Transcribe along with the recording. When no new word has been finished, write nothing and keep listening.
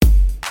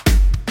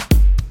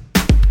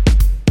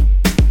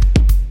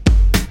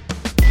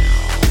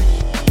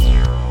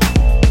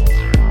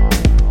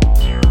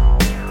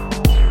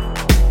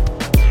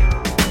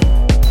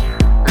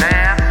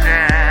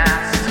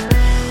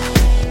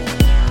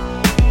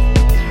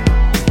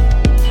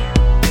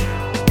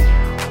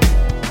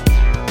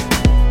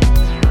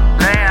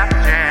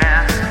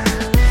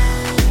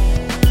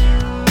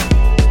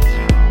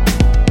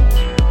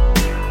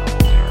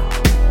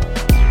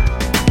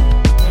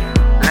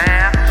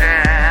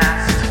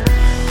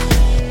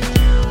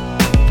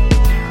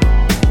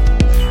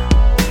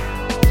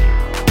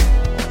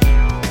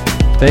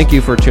Thank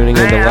you for tuning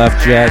in to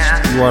Left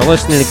Jest. You are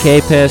listening to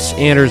K-Piss.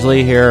 Anders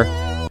Lee here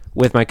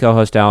with my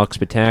co-host Alex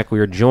Batak.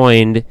 We are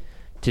joined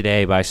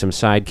today by some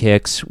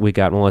sidekicks. We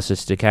got Melissa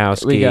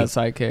Stokowski. We got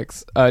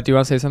sidekicks. Do you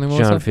want to say something,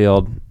 Melissa? John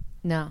Field.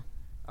 No.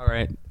 All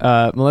right.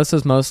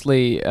 Melissa's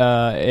mostly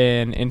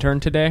an intern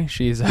today.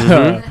 She's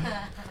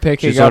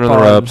picking She's up on the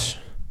ropes.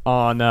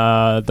 On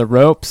the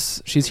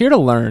ropes. She's here to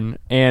learn,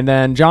 and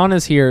then John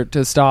is here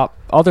to stop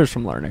others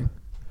from learning.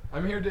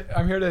 I'm here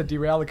to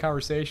derail the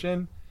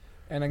conversation,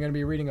 and I'm going to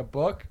be reading a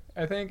book,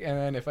 I think, and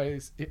then if I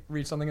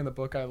read something in the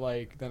book I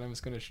like, then I'm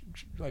just going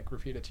to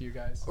repeat it to you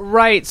guys.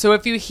 Right. So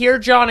if you hear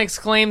John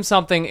exclaim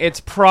something, it's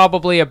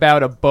probably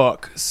about a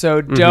book. So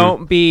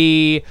don't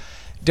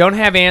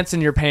have ants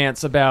in your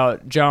pants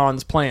about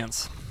John's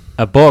plans.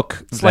 A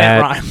book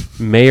Slant that rhyme.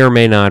 may or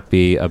may not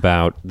be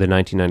about the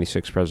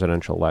 1996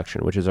 presidential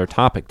election, which is our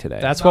topic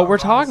today. That's what we're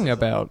talking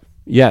about.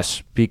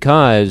 Yes,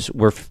 because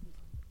we're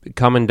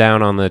coming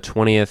down on the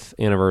 20th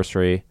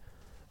anniversary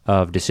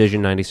of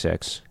Decision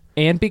 96.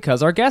 And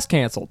because our guest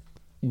canceled.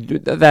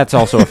 That's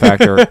also a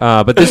factor.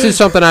 But this is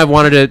something I've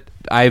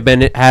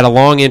had a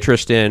long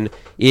interest in.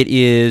 It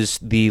is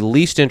the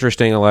least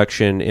interesting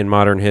election in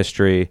modern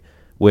history,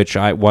 which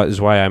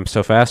is why I'm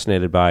so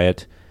fascinated by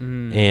it.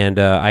 And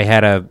I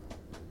had a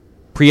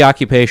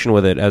preoccupation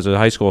with it as a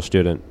high school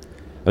student.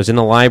 I was in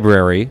the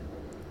library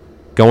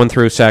going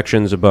through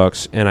sections of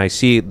books, and I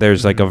see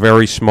there's like a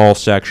very small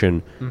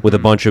section with a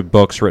bunch of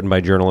books written by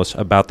journalists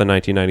about the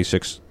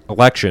 1996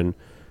 election,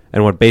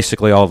 and what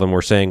basically all of them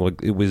were saying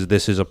was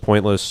this is a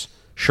pointless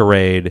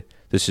charade,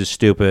 this is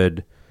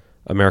stupid,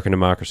 American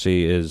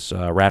democracy is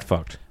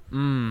rat-fucked.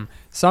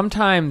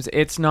 Sometimes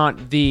it's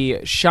not the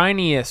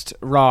shiniest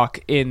rock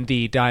in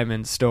the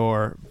diamond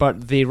store,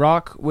 but the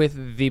rock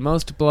with the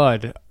most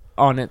blood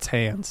on its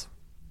hands.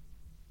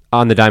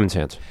 On the diamond's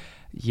hands.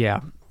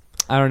 Yeah.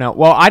 I don't know.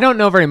 Well, I don't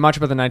know very much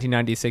about the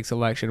 1996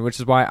 election, which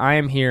is why I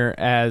am here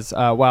as,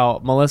 while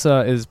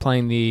Melissa is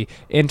playing the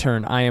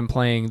intern, I am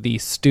playing the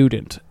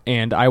student,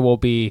 and I will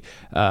be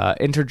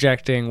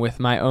interjecting with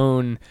my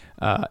own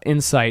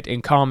insight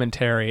and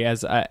commentary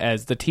as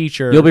the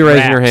teacher. You'll be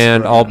raising your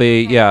hand. I'll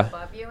be, yeah.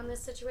 Above you in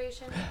this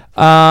situation?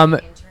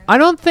 I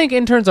don't think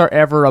interns are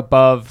ever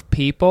above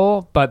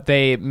people, but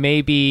they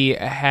maybe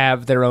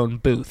have their own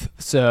booth,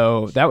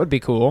 so that would be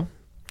cool.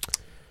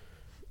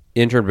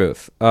 Intern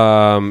booth.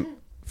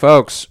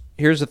 Folks,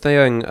 here's the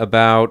thing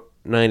about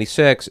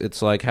 96.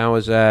 It's like, how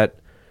does that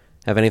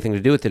have anything to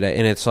do with today?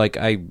 And it's like,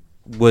 I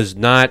was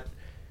not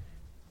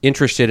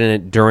interested in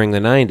it during the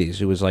 90s.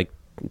 It was like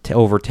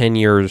over 10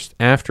 years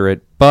after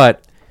it,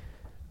 but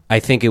I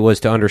think it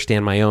was to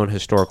understand my own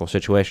historical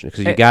situation,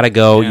 because you got to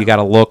go, you got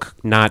to look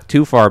not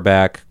too far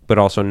back, but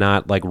also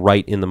not like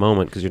right in the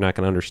moment, because you're not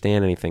going to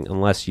understand anything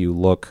unless you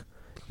look,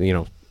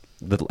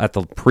 at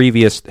the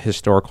previous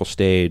historical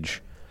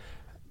stage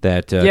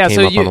that came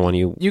up on the one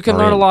you can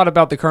learn a lot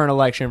about the current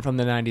election from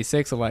the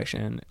 96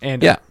 election.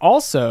 And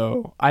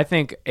also, I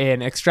think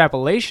an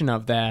extrapolation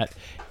of that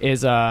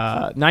is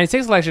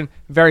 96 election,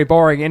 very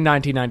boring in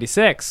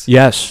 1996.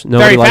 Yes.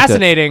 Very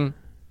fascinating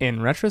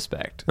in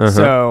retrospect.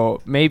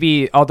 So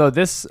maybe, although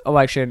this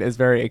election is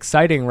very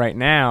exciting right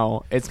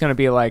now, it's going to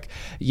be like,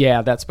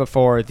 yeah, that's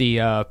before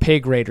the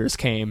pig raiders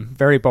came.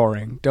 Very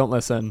boring. Don't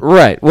listen.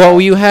 Right.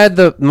 Well, you had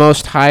the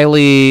most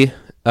highly...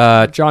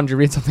 John, did you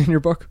read something in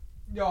your book?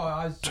 No,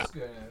 I was just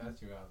going to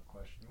ask you a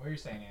question. What are you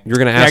saying, Andy? You're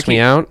going to ask me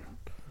out?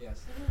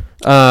 Yes.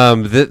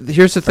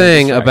 Here's the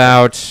thing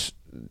about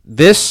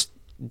this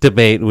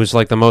debate was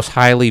like the most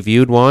highly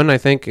viewed one, I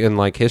think, in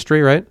like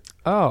history, right?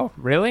 Oh,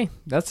 really?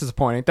 That's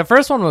disappointing. The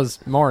first one was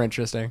more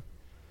interesting.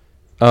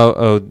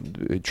 Oh,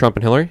 Trump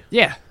and Hillary?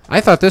 Yeah. I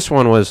thought this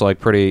one was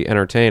like pretty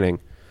entertaining.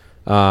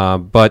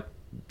 But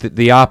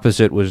the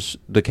opposite was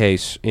the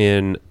case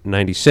in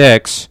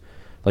 96.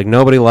 Like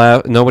nobody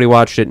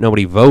watched it,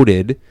 nobody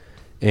voted.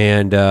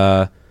 And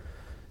part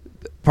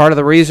of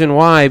the reason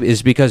why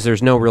is because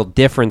there's no real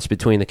difference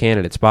between the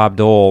candidates. Bob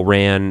Dole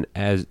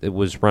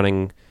was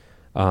running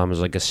as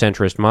like a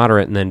centrist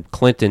moderate, and then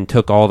Clinton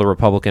took all the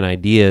Republican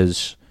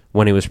ideas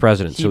when he was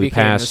president. He so he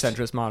became passed the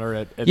centrist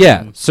moderate.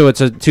 Yeah, so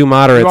it's two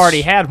moderates. You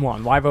already had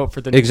one. Why vote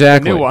for the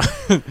exactly new one?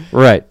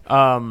 Right.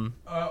 I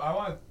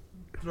want to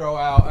throw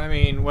out,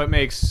 what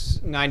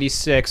makes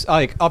 96,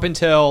 like up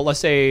until, let's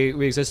say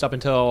we exist up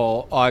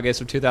until August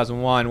of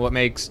 2001, what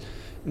makes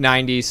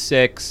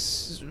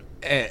 96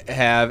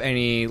 have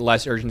any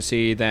less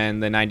urgency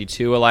than the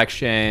 92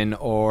 election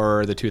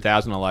or the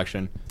 2000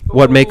 election?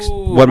 What makes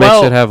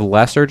it have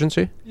less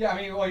urgency? Yeah,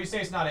 you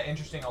say it's not an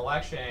interesting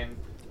election.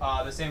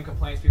 The same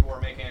complaints people were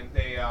making.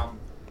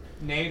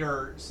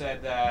 Nader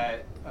said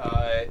that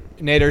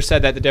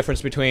the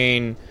difference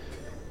between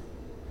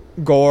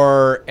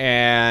Gore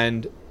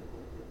and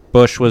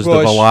Bush was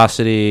the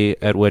velocity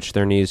at which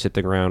their knees hit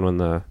the ground when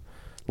the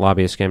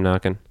lobbyists came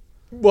knocking.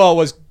 Well, it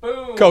was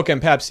Coke and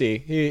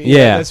Pepsi.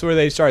 That's where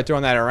they started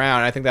throwing that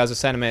around. I think that was a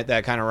sentiment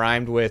that kind of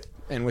rhymed with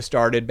and was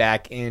started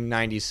back in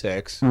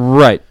 96.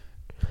 Right.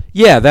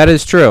 Yeah, that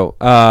is true.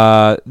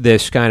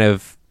 This kind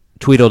of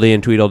Tweedledee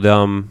and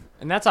Tweedledum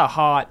And that's a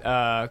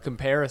hot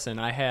comparison.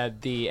 I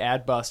had the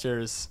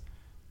Adbusters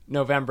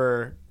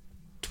November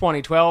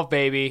 2012,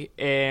 baby,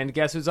 and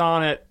guess who's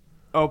on it?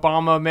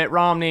 Obama, Mitt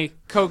Romney,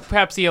 Coke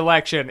Pepsi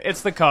election.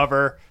 It's the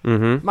cover.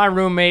 Mm-hmm. My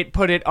roommate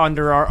put it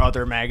under our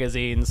other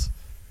magazines.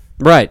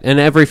 Right, and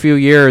every few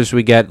years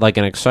we get like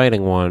an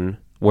exciting one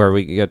where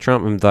we get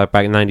Trump. And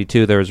back in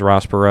 '92, there was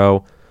Ross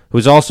Perot, who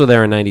was also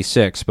there in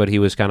 '96, but he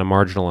was kind of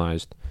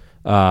marginalized.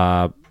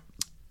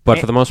 But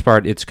for the most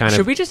part, it's kind of...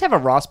 Should we just have a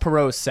Ross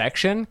Perot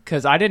section?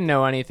 Because I didn't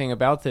know anything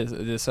about this.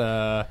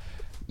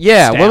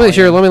 Yeah, let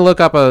me look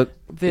up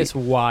this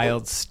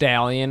wild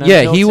stallion. Yeah,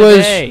 until he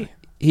today.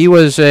 He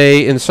was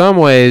in some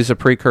ways a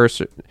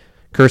precursor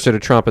to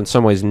Trump, in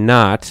some ways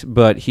not.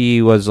 But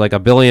he was like a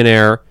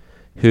billionaire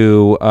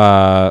who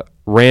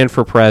ran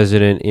for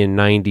president in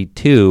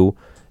 '92,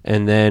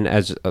 and then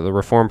as the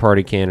Reform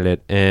Party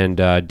candidate, and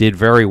did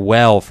very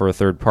well for a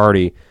third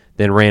party.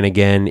 Then ran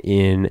again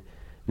in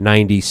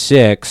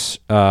 '96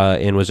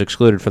 and was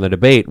excluded from the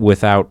debate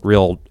without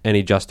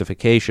any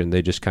justification.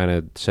 They just kind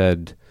of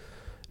said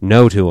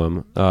no to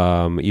him,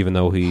 even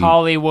though he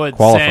Hollywood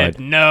qualified.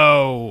 said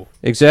no.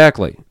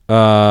 Exactly.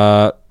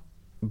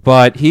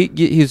 But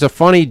he's a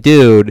funny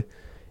dude,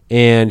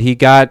 and he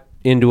got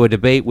into a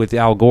debate with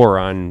Al Gore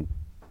on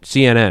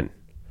CNN.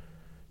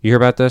 You hear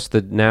about this,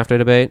 the NAFTA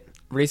debate?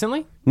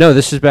 Recently? No,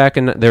 this is back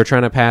in... They were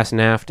trying to pass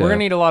NAFTA. We're going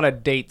to need a lot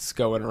of dates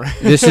going around.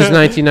 This is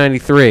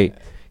 1993.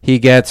 He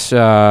gets in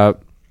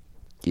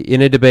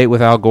a debate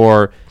with Al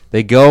Gore.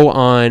 They go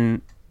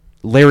on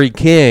Larry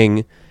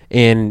King,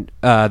 and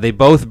they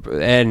both...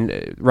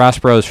 And Ross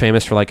Perot is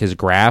famous for like his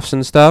graphs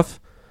and stuff.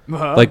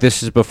 Uh-huh. Like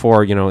this is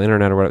before,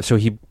 internet or whatever. So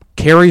he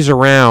carries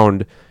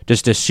around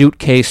just a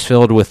suitcase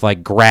filled with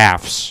like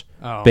graphs,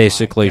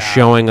 basically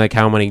showing like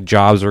how many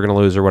jobs we're going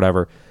to lose or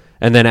whatever.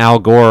 And then Al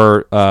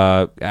Gore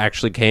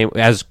actually came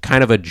as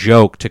kind of a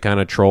joke to kind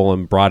of troll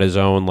him, brought his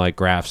own like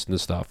graphs and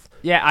stuff.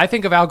 Yeah, I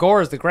think of Al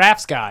Gore as the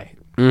graphs guy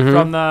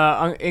from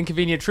the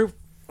Inconvenient Truth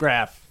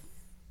graph.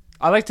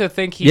 I like to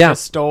think he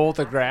just stole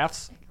the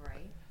graphs.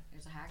 Right?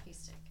 There's a hockey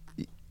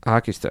stick.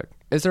 Hockey stick.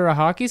 Is there a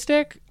hockey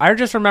stick? I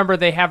just remember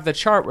they have the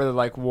chart where they're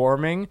like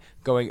warming,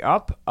 going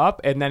up,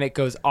 and then it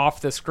goes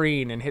off the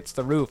screen and hits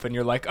the roof, and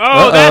you're like,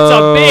 that's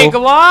a big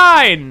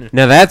line!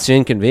 Now that's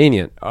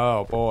inconvenient.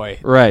 Oh, boy.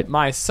 Right.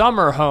 My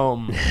summer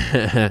home.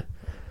 It's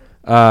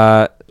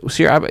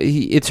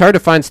hard to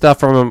find stuff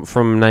from him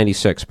from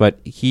 '96, but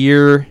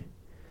here,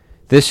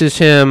 this is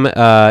him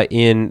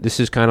this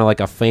is kind of like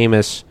a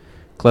famous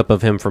clip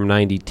of him from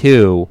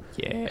 '92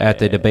 at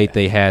the debate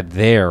they had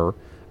there.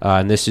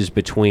 And this is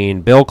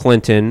between Bill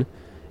Clinton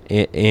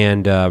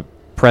and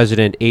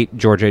President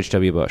George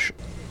H.W. Bush.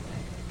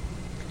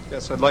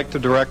 Yes, I'd like to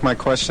direct my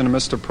question to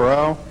Mr.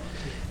 Perot.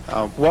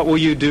 What will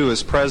you do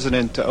as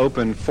president to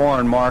open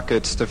foreign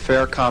markets to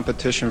fair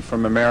competition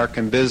from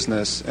American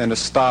business and to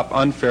stop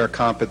unfair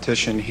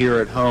competition here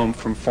at home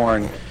from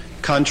foreign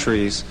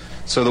countries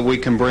so that we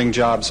can bring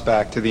jobs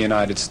back to the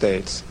United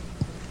States?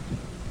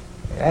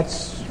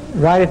 That's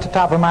right at the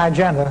top of my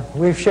agenda.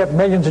 We've shipped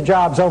millions of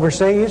jobs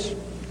overseas.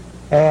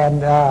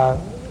 And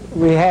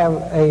we have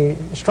a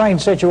strange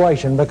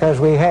situation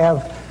because we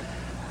have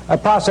a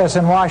process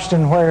in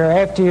Washington where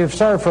after you've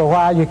served for a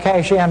while, you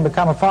cash in,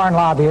 become a foreign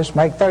lobbyist,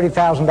 make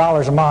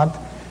 $30,000 a month,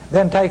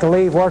 then take a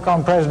leave, work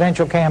on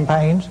presidential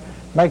campaigns,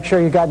 make sure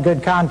you got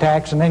good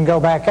contacts, and then go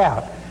back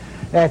out.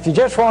 Now, if you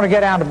just want to get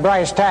down to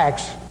brass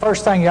tacks,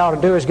 first thing you ought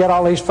to do is get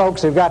all these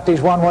folks who've got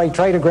these one-way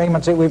trade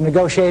agreements that we've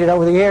negotiated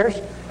over the years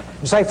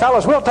and say,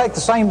 fellas, we'll take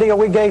the same deal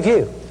we gave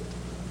you.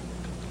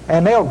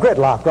 And they'll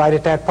gridlock right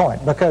at that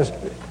point because,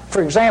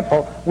 for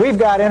example, we've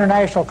got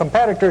international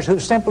competitors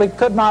who simply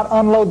could not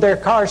unload their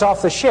cars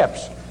off the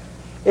ships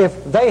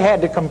if they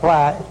had to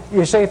comply.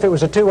 You see, if it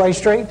was a two-way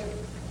street,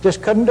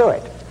 just couldn't do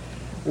it.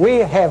 We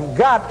have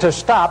got to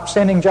stop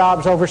sending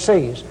jobs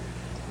overseas.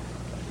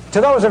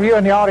 To those of you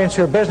in the audience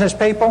who are business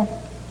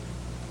people,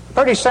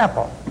 pretty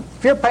simple.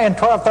 If you're paying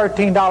 $12,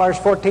 $13,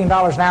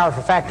 $14 an hour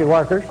for factory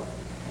workers,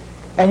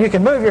 and you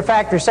can move your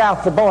factory south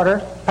of the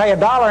border, pay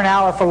 $1 an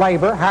hour for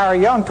labor, hire a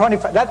young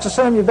 25, that's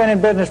assuming you've been in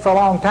business for a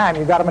long time,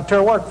 you've got a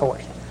mature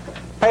workforce.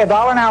 Pay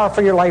 $1 an hour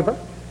for your labor,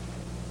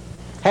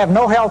 have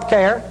no health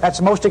care, that's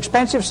the most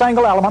expensive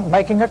single element in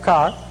making a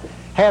car,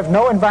 have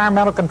no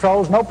environmental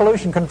controls, no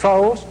pollution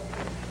controls,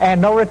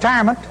 and no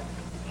retirement,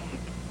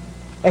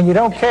 and you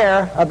don't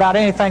care about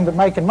anything but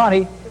making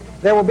money,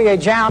 there will be a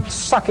giant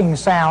sucking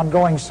sound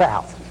going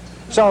south.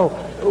 So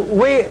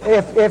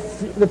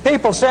if the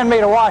people send me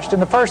to Washington,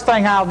 the first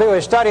thing I'll do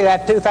is study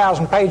that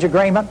 2,000-page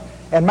agreement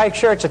and make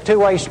sure it's a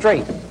two-way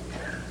street.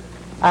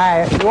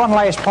 One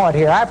last point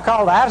here.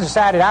 I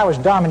decided I was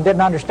dumb and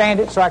didn't understand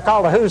it, so I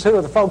called a who's who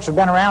of the folks who've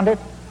been around it.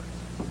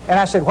 And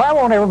I said, why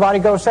won't everybody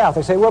go south?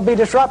 They said, we'll be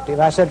disruptive.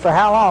 I said, for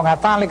how long? I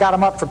finally got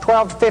them up for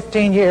 12 to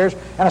 15 years.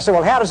 And I said,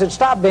 well, how does it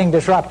stop being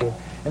disruptive?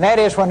 And that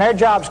is when their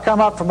jobs come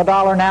up from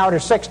 $1 an hour to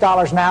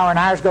 $6 an hour and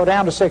ours go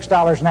down to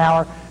 $6 an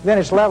hour, then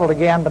it's leveled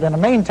again. But in the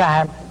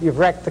meantime, you've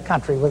wrecked the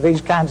country with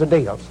these kinds of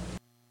deals.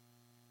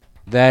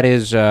 That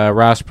is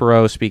Ross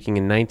Perot speaking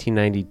in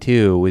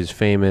 1992. His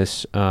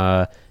famous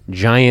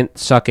giant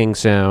sucking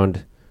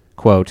sound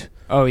quote.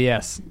 Oh,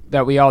 yes.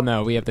 That we all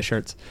know. We have the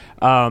shirts.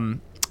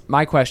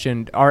 My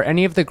question, are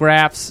any of the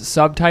graphs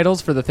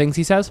subtitles for the things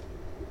he says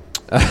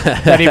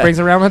that he brings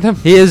around with him?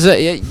 He is...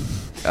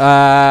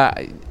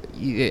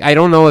 I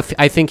don't know if...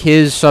 I think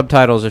his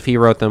subtitles, if he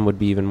wrote them, would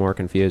be even more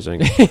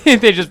confusing.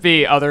 They just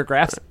be other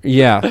graphs.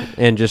 Yeah,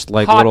 and just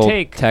like Hot little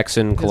take.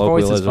 Texan His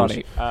colloquialisms. voice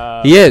is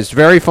funny. He is.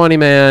 Very funny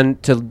man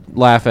to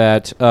laugh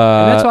at. And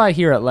that's why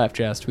here at Left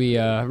Jest, we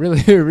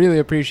really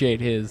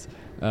appreciate his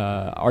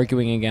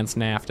arguing against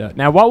NAFTA.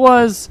 Now, what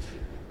was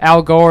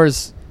Al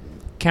Gore's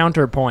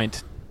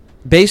counterpoint?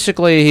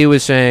 Basically, he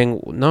was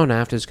saying, no,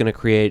 NAFTA is going to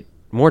create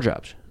more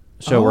jobs.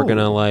 So we're going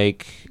to,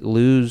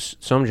 lose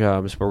some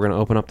jobs, but we're going to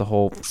open up the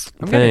whole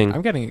thing.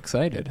 I'm getting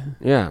excited.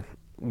 Yeah.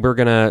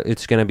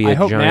 It's going to be I a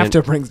hope giant...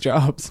 NAFTA brings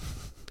jobs.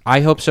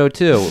 I hope so,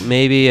 too.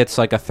 Maybe it's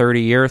like a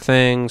 30-year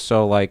thing,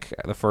 so,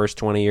 the first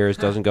 20 years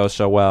doesn't go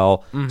so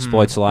well,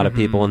 exploits a lot of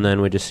people, and then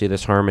we just see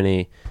this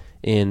harmony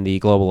in the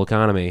global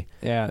economy.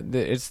 Yeah,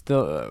 it's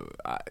the...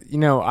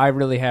 I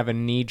really have a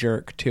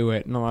knee-jerk to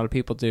it, and a lot of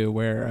people do,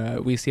 where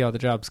we see all the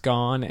jobs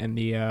gone and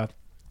the...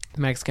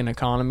 Mexican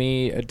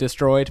economy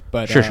destroyed,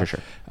 but Sure.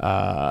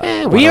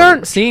 we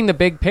aren't seeing the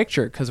big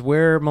picture because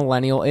we're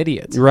millennial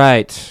idiots.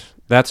 Right.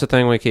 That's the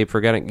thing we keep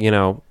forgetting.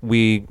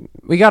 We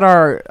got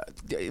our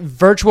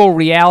virtual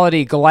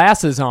reality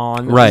glasses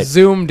on, right,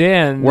 zoomed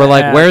in. We're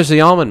where's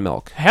the almond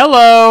milk?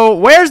 Hello,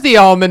 where's the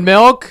almond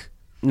milk?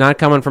 Not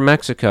coming from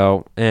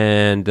Mexico,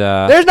 and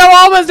there's no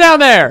almonds down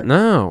there.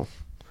 No,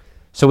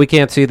 so we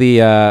can't see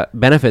the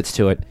benefits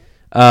to it.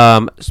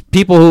 A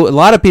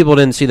lot of people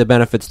didn't see the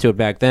benefits to it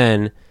back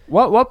then.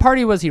 What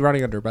party was he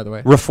running under, by the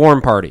way?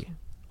 Reform Party.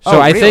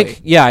 So I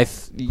think,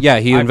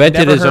 he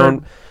invented his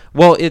own.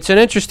 Well, it's an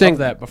interesting. Of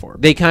that before.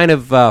 They kind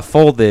of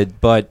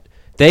folded, but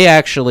they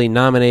actually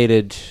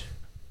nominated,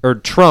 or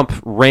Trump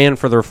ran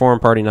for the Reform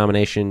Party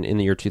nomination in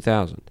the year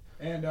 2000.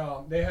 And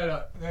they had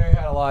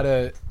a lot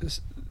of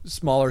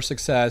smaller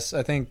success.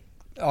 I think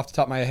off the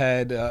top of my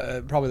head,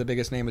 probably the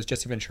biggest name was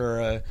Jesse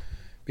Ventura.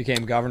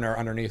 Became governor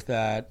underneath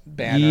that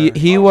banner.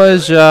 He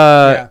was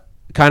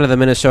kind of the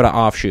Minnesota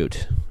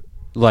offshoot.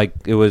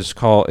 It was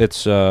called.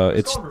 It's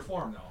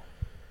reform though,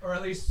 or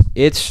at least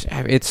it's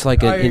like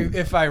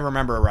if I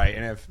remember right,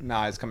 and if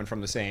not, it's coming from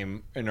the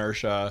same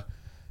inertia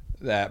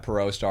that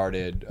Perot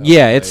started.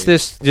 It's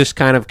this just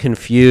kind of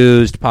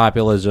confused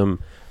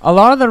populism. A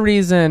lot of the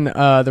reason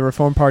the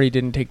Reform Party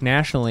didn't take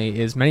nationally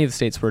is many of the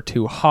states were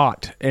too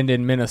hot, and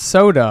in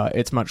Minnesota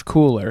it's much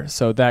cooler,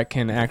 so that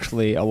can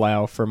actually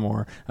allow for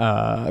more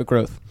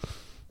growth.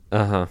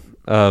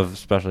 Of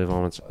specialty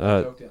moments.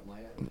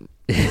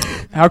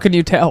 How can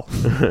you tell?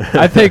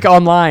 I think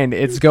online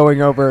it's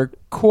going over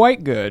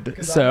quite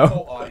good.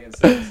 So,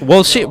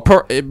 well, see,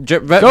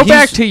 go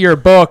back to your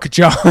book,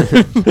 John.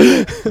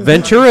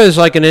 Ventura is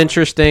like an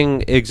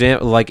interesting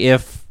example. Like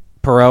if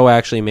Perot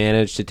actually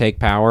managed to take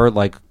power,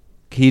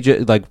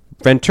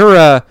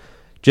 Ventura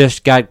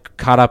just got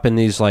caught up in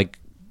these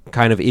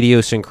kind of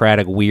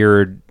idiosyncratic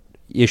weird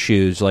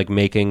issues, like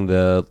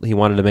he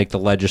wanted to make the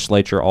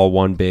legislature all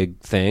one big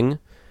thing.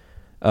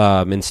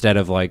 Instead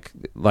of like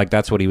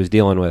that's what he was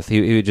dealing with.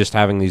 He was just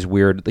having these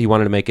weird. He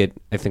wanted to make it.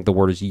 I think the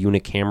word is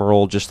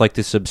unicameral, just like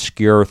this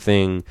obscure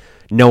thing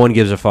no one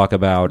gives a fuck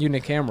about.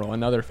 Unicameral,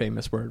 another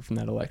famous word from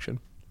that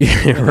election.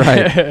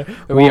 Right.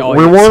 we want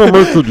to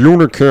make it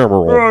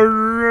unicameral.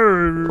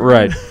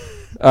 Right.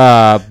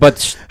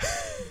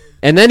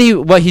 And then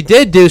he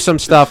did do some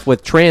stuff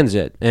with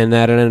transit, and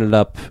that ended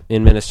up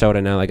in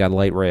Minnesota. Now they got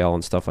light rail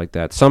and stuff like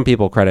that. Some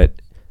people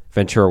credit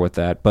Ventura with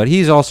that, but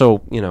he's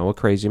also, a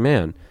crazy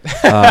man.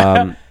 This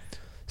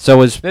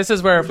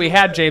is where if we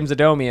had James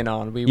Adomian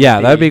on,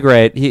 that'd be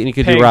great. He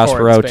could do Ross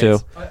Perot too.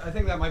 I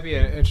think that might be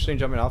an interesting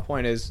jumping off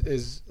point.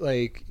 Is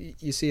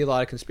you see a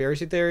lot of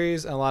conspiracy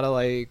theories and a lot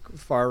of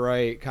far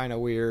right kind of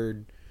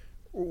weird,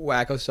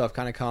 wacko stuff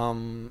kind of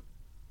come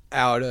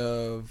out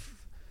of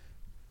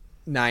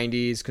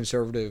 90s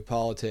conservative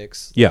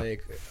politics. Yeah,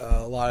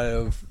 a lot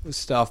of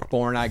stuff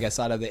born, I guess,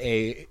 out of the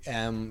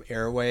AM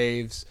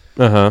airwaves.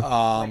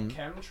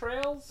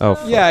 Chemtrails?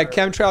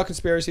 Chemtrail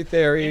conspiracy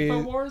theory.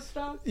 Infowars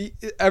stuff?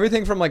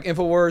 Everything from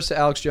Infowars to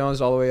Alex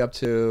Jones all the way up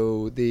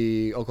to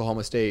the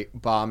Oklahoma State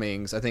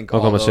bombings. I think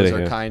all those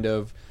are kind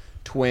of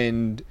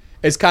twinned.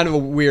 It's kind of a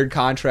weird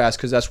contrast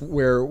because that's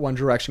where one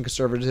direction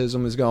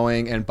conservatism is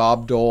going, and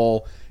Bob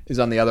Dole is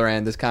on the other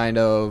end, this kind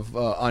of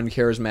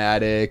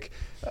uncharismatic,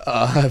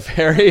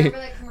 very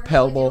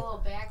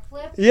palatable.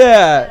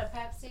 Yeah.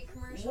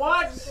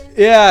 What?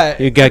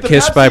 Yeah. You got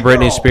kissed by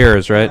Britney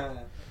Spears, right?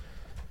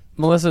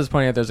 Melissa's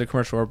pointing out there's a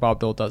commercial where Bob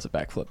Dole does a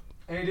backflip.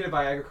 And he did a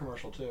Viagra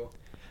commercial too.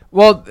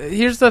 Well,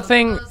 here's the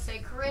thing.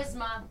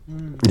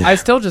 Charisma. I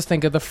still just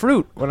think of the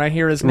Fruit when I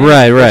hear his name,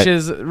 Right. which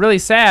is really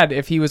sad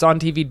if he was on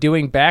TV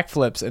doing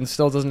backflips and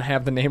still doesn't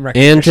have the name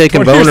recognition. And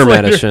taking 20 years boner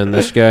later. medicine.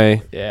 This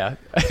guy. Yeah.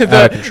 Out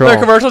the, of control. the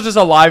commercial's just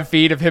a live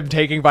feed of him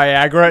taking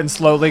Viagra and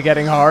slowly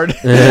getting hard.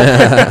 You're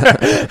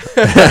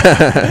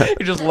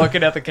just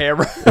looking at the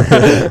camera.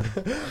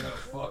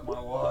 Fuck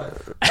my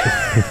wife.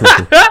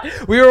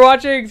 We were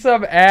watching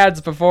some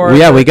ads before.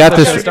 Yeah, we got the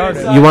this. show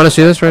started. You want to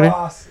see this right here?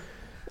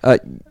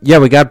 Yeah,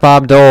 we got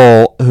Bob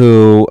Dole,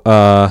 who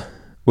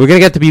we're gonna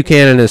get to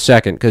Buchanan in a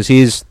second because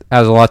has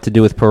a lot to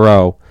do with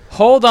Perot.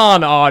 Hold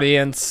on,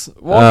 audience.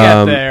 We'll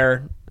get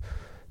there.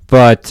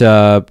 But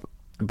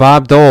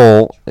Bob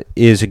Dole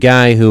is a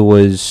guy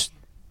who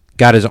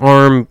got his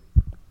arm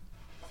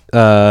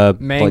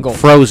Mangled. like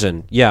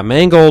frozen. Yeah,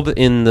 mangled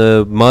in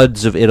the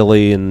muds of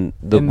Italy in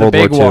the In World the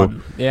big War II.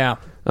 one. Yeah.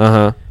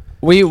 Uh-huh.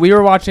 We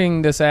were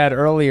watching this ad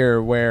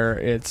earlier where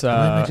it's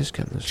Why am I just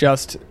getting this?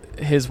 just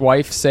his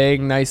wife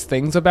saying nice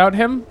things about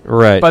him,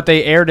 Right. but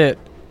they aired it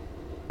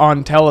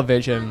on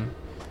television.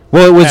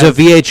 Well, it was a as-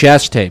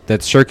 VHS tape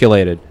that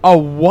circulated. Oh,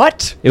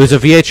 what? It was a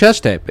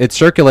VHS tape. It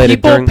circulated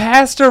People during...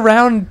 passed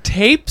around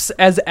tapes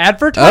as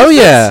advertisements? Oh,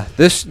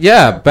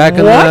 yeah. Back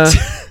in What?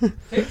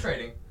 Tape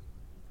trading.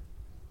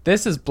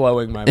 This is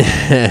blowing my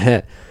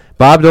mind.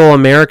 Bob Dole,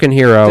 American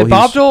hero. Did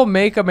Bob He's- Dole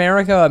make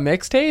America a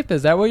mixtape?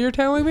 Is that what you're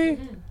telling me?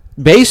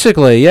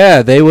 Basically,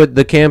 yeah.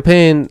 The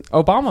campaign...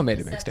 Obama made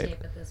a Cassette mixtape.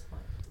 tape at this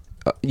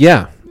point.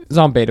 Yeah. It's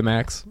on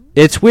Betamax.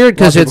 It's weird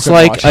because A lot of it's people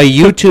like couldn't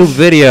a watch it. YouTube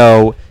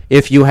video.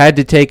 If you had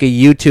to take a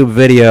YouTube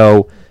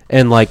video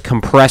and like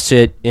compress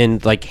it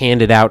and like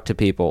hand it out to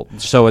people,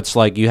 so it's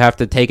like you have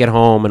to take it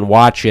home and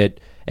watch it,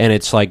 and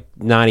it's like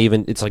not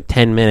even. It's like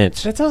 10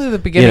 minutes. That tells you the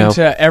beginning know.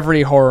 to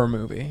every horror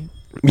movie.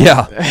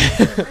 Yeah.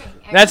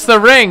 That's the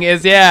ring.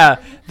 Is there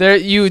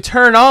you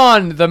turn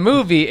on the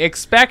movie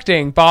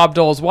expecting Bob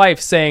Dole's wife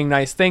saying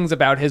nice things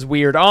about his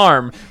weird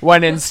arm,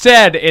 when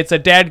instead it's a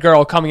dead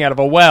girl coming out of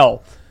a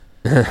well.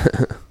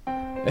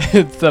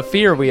 It's the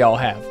fear we all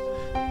have.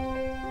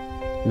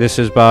 This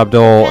is Bob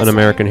Dole, an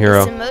American Is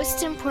hero. the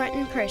most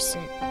important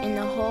person in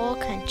the whole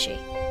country.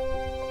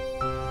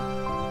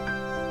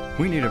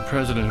 We need a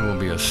president who will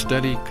be a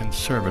steady,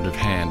 conservative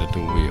hand at the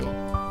wheel.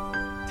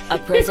 A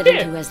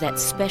president who has that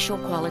special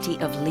quality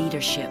of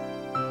leadership.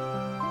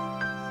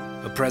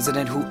 A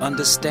president who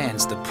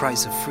understands the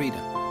price of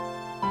freedom.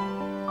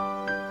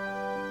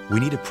 We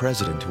need a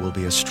president who will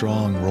be a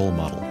strong role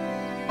model.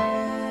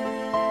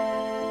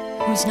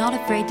 Who's not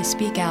afraid to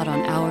speak out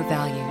on our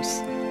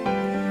values.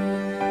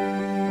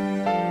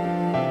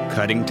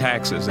 Cutting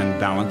taxes and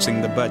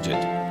balancing the budget.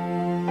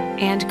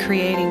 And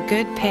creating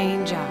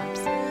good-paying jobs.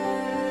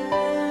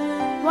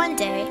 One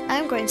day,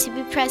 I'm going to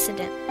be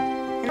president.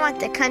 I want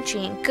the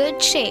country in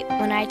good shape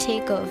when I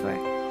take over.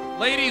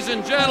 Ladies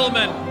and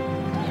gentlemen,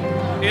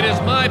 it is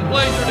my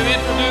pleasure to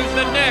introduce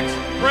the next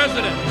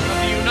President of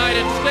the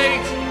United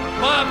States,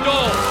 Bob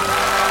Dole.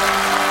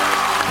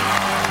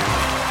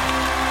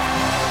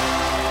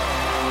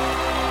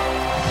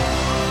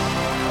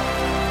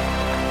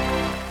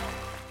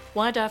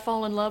 Why did I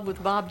fall in love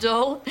with Bob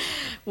Dole?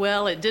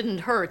 Well, it didn't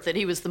hurt that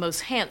he was the most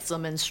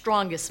handsome and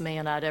strongest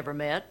man I'd ever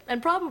met, and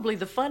probably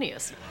the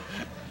funniest.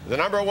 The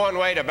number one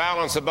way to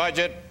balance the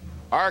budget,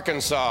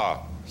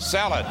 Arkansas.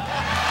 Sell it.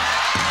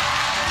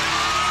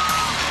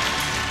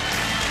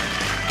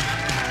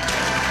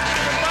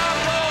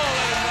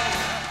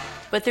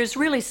 But there's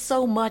really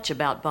so much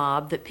about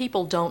Bob that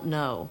people don't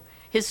know.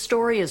 His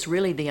story is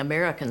really the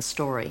American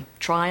story.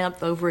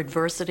 Triumph over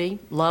adversity,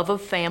 love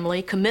of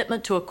family,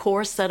 commitment to a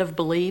core set of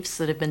beliefs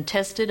that have been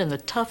tested in the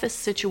toughest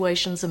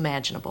situations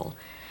imaginable.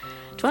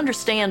 To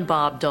understand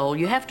Bob Dole,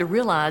 you have to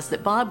realize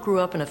that Bob grew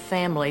up in a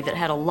family that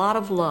had a lot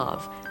of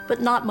love, but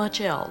not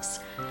much else.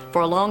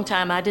 For a long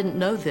time, I didn't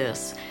know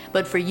this,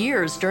 but for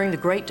years during the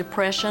Great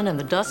Depression and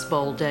the Dust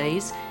Bowl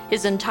days,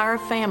 his entire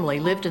family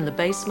lived in the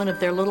basement of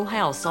their little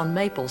house on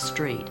Maple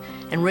Street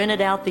and rented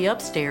out the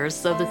upstairs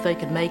so that they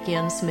could make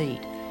ends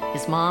meet.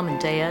 His mom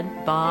and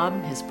dad,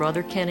 Bob, his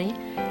brother Kenny,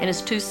 and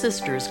his two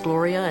sisters,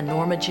 Gloria and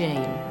Norma Jean.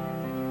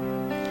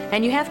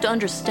 And you have to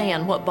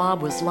understand what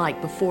Bob was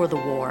like before the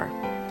war.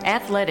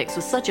 Athletics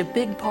was such a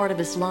big part of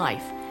his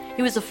life.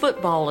 He was a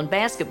football and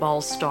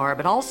basketball star,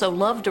 but also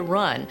loved to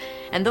run.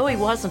 And though he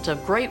wasn't a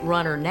great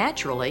runner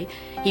naturally,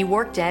 he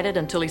worked at it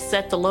until he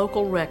set the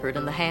local record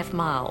in the half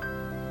mile.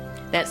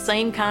 That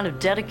same kind of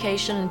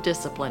dedication and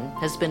discipline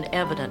has been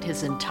evident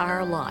his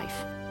entire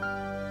life.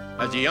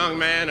 As a young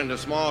man in a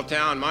small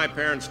town, my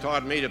parents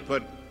taught me to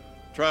put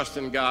trust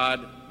in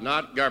God,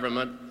 not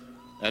government,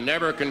 and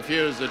never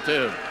confuse the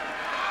two.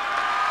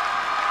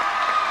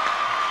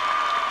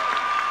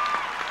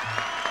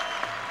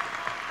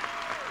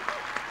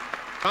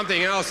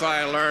 Something else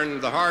I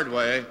learned the hard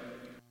way.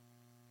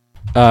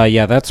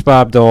 Yeah, that's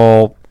Bob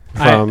Dole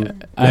from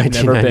I've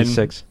never been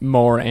 1996.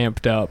 more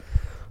amped up.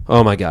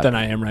 Oh my god! Than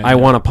I am right I now.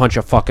 want to punch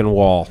a fucking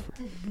wall.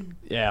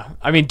 Yeah,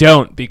 I mean,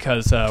 don't,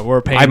 because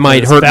we're paying. I for might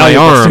this hurt my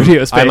valuable arm.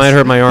 studio space. I might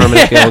hurt my arm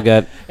if they'll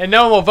get. And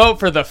no one will vote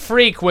for the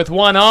freak with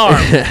one arm.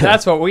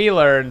 That's what we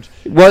learned.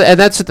 Well, and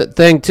that's the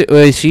thing too.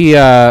 Is he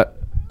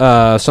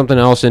something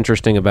else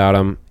interesting about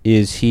him?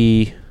 Is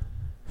he?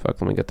 Fuck,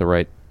 let me get the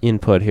right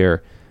input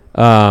here.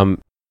 Guy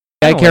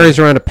carries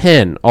around a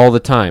pen all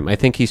the time. I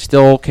think he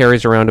still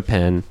carries around a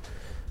pen,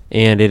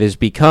 and it is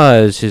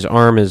because his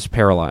arm is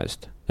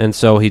paralyzed, and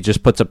so he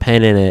just puts a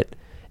pen in it.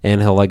 And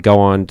he'll like go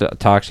on to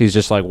talk. He's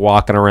just like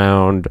walking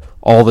around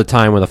all the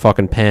time with a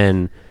fucking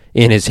pen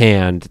in his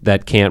hand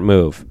that can't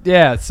move.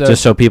 Yeah,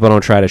 just so people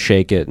don't try to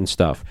shake it and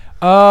stuff.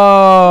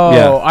 Oh,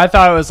 yeah. I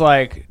thought it was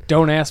like,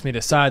 don't ask me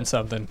to sign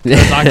something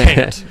because I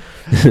can't.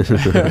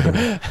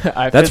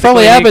 That's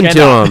probably happened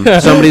to him.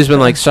 Somebody's been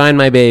like, sign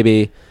my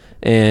baby,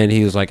 and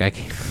he was like, I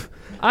can't.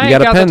 I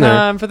ain't got the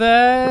time for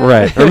that.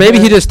 Right. Or maybe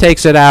he just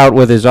takes it out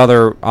with his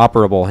other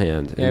operable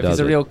hand. Yeah, if he's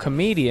a real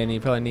comedian, he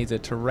probably needs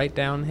it to write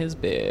down his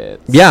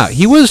bits. Yeah,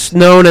 he was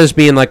known as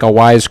being like a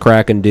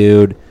wisecracking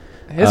dude.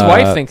 His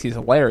wife thinks he's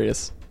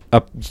hilarious.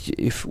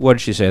 What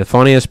did she say? The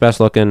funniest, best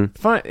looking.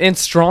 And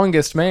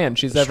strongest man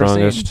she's ever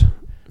seen.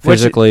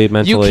 Physically,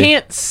 mentally. You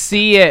can't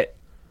see it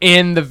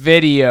in the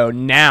video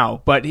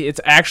now, but it's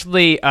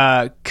actually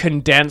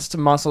condensed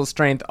muscle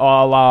strength a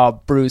la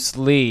Bruce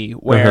Lee,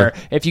 where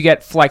if you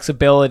get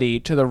flexibility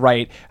to the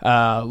right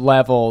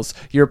levels,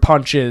 your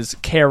punches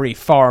carry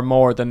far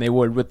more than they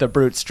would with the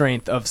brute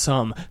strength of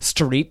some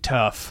street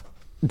tough.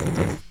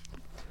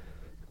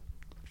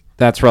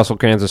 That's Russell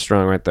Kansas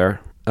strong right there.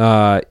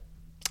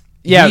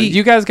 Yeah,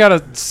 you guys got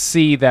to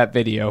see that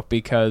video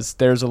because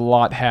there's a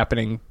lot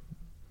happening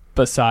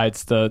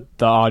besides the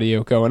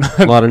audio going on.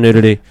 A lot of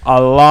nudity.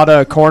 A lot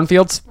of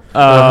cornfields.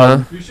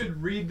 You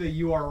should read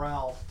the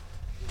URL.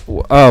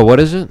 Oh, what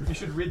is it? You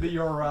should read the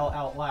URL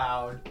out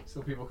loud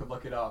so people could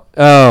look it up.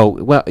 Oh,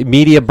 well,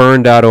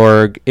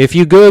 mediaburn.org. If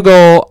you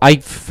Google,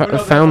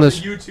 found this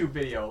YouTube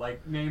video,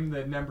 like name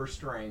the number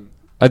string.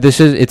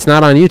 It's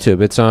not on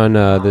YouTube. It's on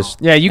this.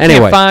 Yeah, you anyway,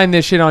 can't find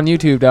this shit on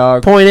YouTube,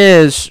 dog. Point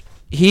is,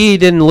 he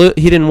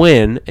didn't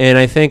win, and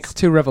I think it's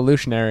too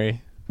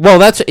revolutionary. Well,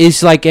 that's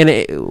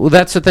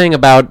the thing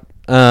about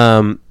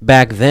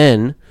back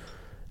then.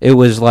 It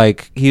was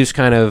like he was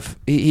kind of,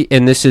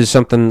 and this is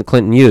something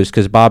Clinton used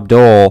because Bob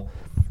Dole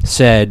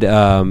said,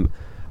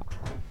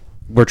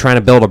 "We're trying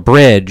to build a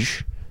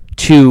bridge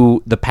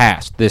to the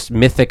past. This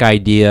mythic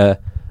idea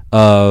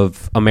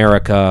of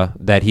America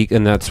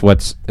and that's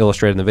what's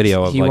illustrated in the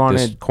video of he like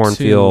this wanted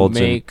cornfields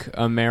to make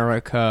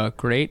America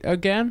great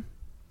again."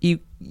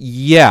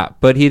 Yeah,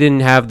 but he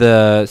didn't have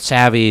the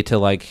savvy to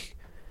like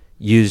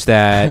use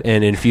that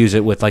and infuse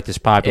it with like this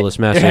populist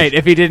message. Right,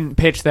 if he didn't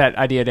pitch that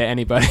idea to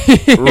anybody.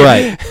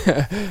 Right.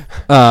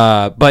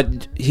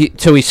 But he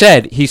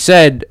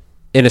said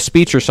in a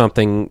speech or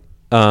something,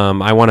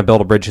 I want to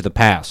build a bridge to the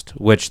past,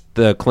 which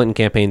the Clinton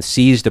campaign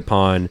seized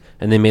upon,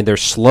 and they made their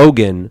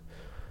slogan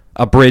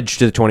a bridge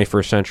to the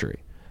 21st century.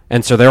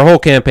 And so their whole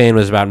campaign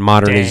was about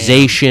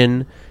modernization.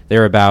 Damn.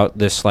 They're about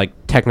this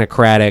like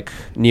technocratic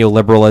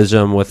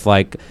neoliberalism with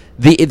like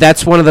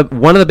that's one of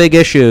the big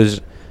issues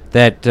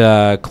that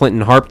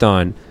Clinton harped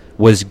on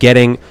was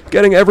getting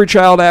every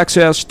child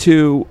access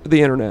to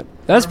the internet.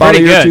 That's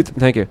pretty good.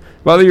 Thank you.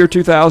 By the year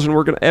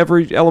 2000,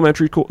 every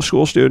elementary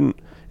school student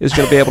is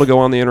going to be able to go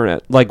on the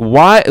internet. Like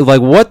why?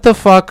 Like what the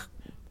fuck?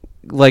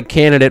 Like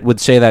candidate would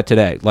say that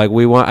today? Like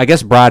we want, I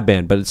guess,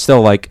 broadband, but it's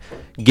still like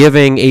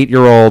giving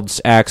 8-year-olds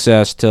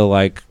access to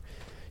like,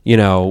 we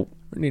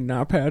need an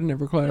iPad in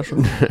every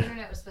classroom. The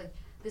internet was like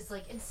this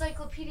like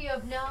encyclopedia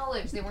of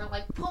knowledge. They weren't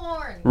like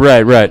porn.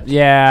 Right.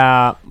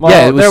 Yeah.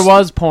 Well, there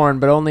was porn,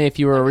 but only if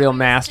you were a real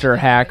master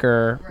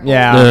hacker. Right.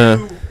 Yeah.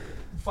 What do you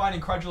find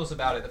incredulous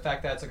about it? The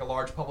fact that it's like a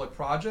large public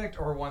project,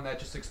 or one that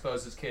just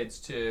exposes kids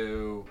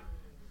to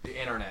the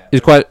internet?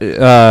 It's quite.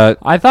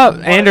 I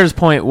thought Anders'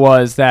 point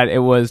was that it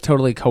was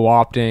totally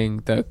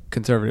co-opting the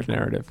conservative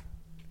narrative.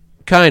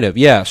 Kind of,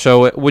 yeah.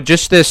 So with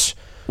just this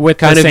with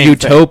kind of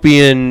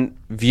utopian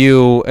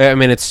view, I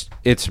mean,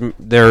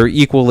 they're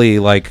equally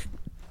like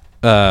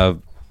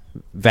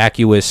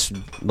vacuous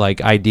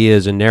like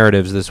ideas and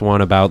narratives. This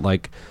one about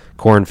like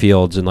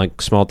cornfields and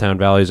like small town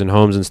valleys and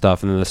homes and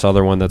stuff, and then this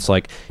other one that's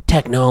like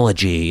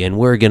technology, and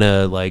we're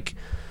gonna like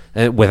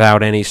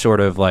without any sort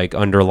of like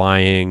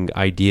underlying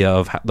idea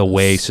of the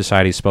way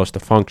society is supposed to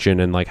function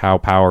and like how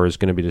power is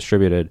going to be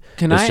distributed.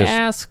 Can I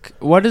ask,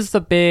 what's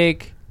the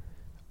big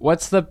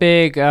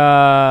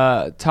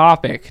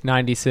topic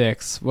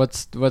 96?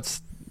 What's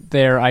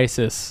their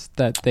ISIS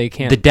that they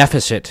can't? The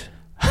deficit.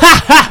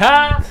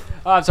 Oh,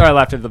 I'm sorry, I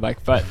laughed into the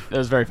mic, but it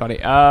was very funny.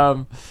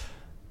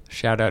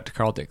 Shout out to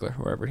Carl Dickler,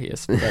 wherever he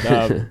is.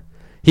 But,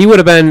 he would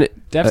have been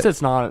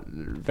deficit's not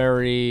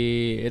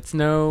very. It's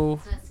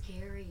no.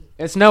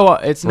 It's no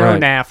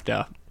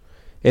NAFTA.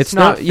 It's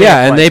not.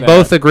 Yeah, and like they that.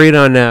 both agreed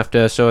on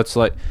NAFTA, so it's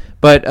like,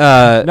 but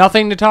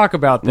nothing to talk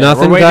about there.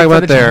 Nothing to talk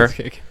about there.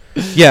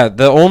 Yeah,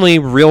 the only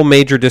real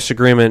major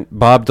disagreement,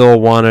 Bob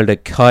Dole wanted to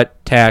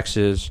cut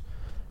taxes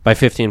by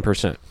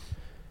 15%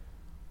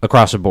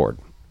 across the board,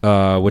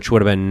 which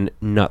would have been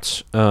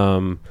nuts.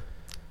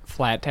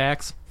 flat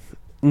tax.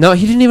 No,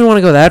 he didn't even want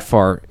to go that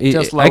far.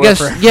 Just lower I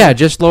guess, it for yeah,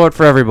 just lower it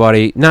for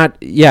everybody.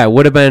 It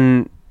would have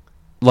been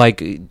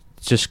like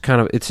just kind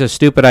of. It's a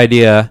stupid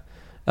idea.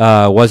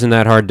 Wasn't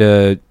that hard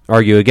to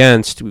argue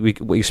against,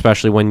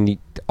 especially when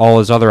all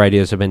his other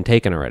ideas have been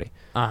taken already.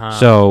 Uh-huh.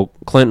 So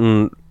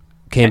Clinton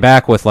came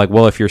back with like,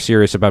 well, if you're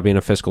serious about being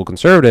a fiscal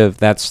conservative,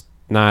 that's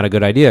not a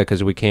good idea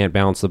because we can't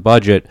balance the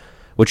budget,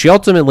 which he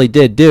ultimately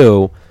did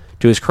do,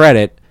 to his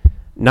credit.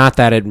 Not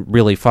that it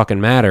really fucking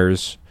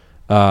matters.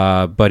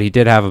 But he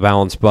did have a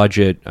balanced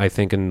budget, I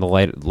think, in the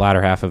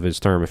latter half of his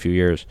term, a few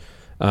years,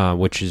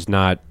 which is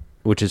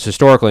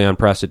historically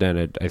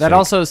unprecedented. I think.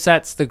 Also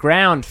sets the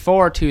ground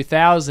for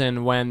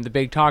 2000, when the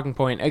big talking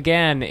point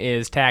again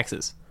is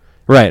taxes.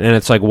 Right, and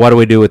it's like, what do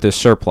we do with this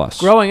surplus?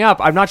 Growing up,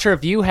 I'm not sure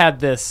if you had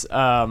this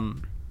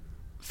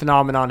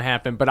phenomenon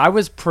happen, but I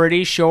was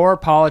pretty sure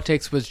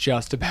politics was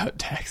just about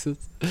taxes.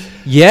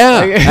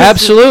 Yeah,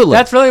 absolutely.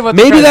 That's really what.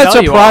 Maybe that's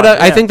a product.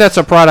 Yeah. I think that's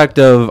a product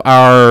of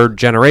our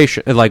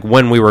generation, like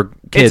when we were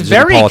kids. It's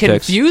very in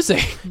politics.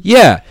 confusing.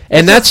 Yeah,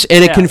 and that's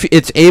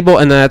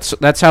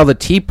how the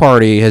Tea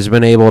Party has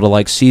been able to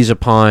like seize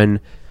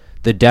upon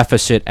the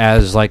deficit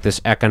as like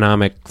this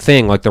economic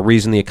thing. Like the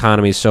reason the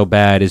economy is so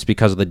bad is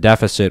because of the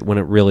deficit, when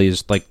it really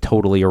is like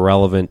totally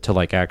irrelevant to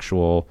like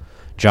actual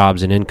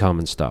jobs and income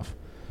and stuff.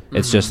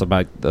 It's just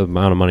about the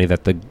amount of money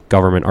that the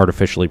government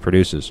artificially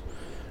produces.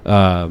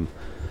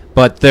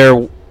 But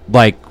they're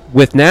like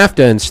with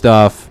NAFTA and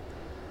stuff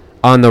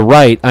on the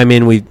right. I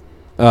mean, we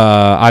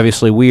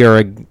obviously we are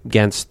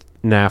against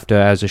NAFTA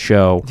as a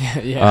show.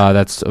 Yeah.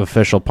 That's an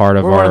official part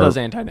of We're our. one of those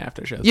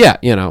anti-NAFTA shows. Yeah,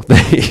 you know.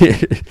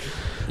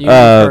 You've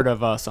heard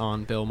of us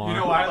on Bill Maher. You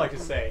know what I like to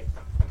say?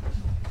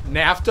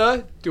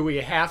 NAFTA? Do we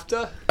have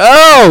to?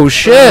 Oh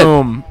shit!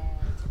 Boom.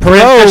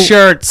 Print the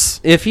shirts.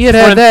 If he had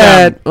Print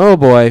that, them. oh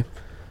boy.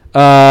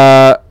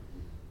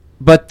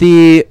 But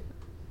the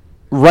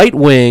right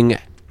wing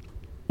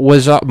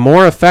was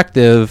more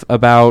effective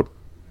about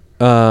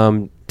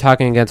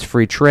talking against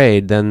free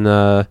trade than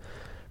the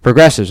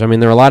progressives. I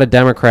mean, there are a lot of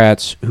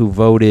Democrats who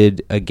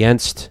voted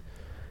against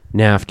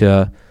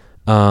NAFTA,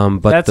 but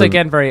that's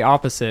again very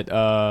opposite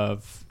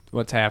of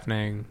what's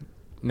happening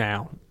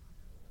now.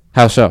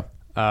 How so?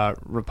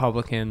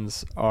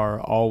 Republicans are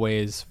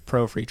always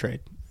pro free trade.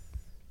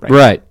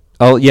 Right.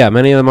 Oh yeah,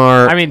 many of them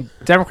are. I mean,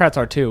 Democrats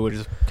are too, which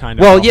is kind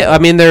of. Well, yeah. I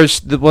mean,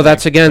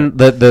 that's again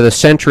the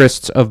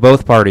centrists of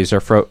both parties are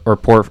poor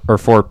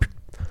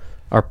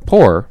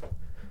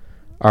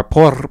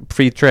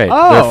free trade.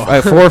 Oh,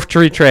 they're for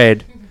free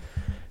trade.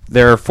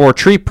 They're for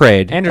tree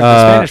trade. Andrew,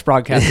 the Spanish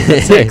broadcast is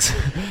at 6.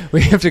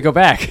 We have to go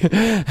back.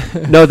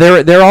 No,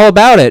 they're all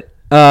about it.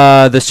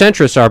 The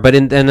centrists are, but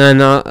then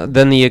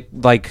the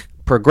like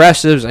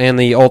progressives and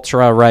the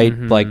ultra right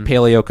like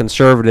paleo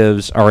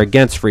conservatives are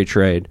against free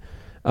trade.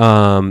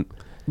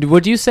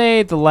 Would you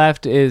say the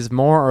left is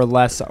more or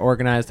less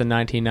organized than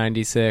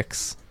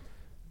 1996?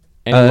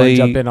 And we'll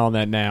jump in on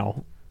that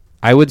now.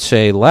 I would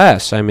say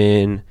less. I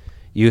mean,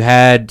 you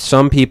had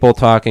some people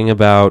talking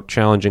about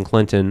challenging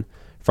Clinton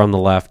from the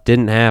left.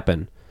 Didn't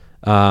happen.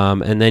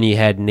 And then you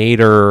had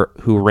Nader,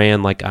 who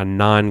ran like a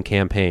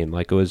non-campaign.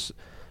 Like it was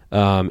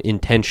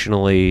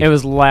intentionally... It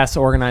was less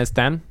organized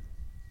then?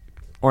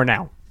 Or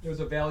now? It was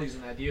a values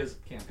and ideas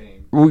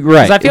campaign.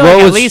 Right. Because I feel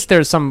like at least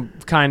there's some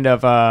kind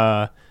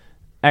of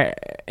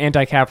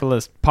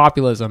anti-capitalist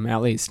populism,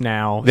 at least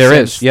now. There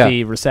since is, yeah.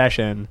 the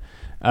recession.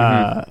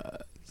 I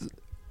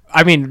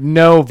mean,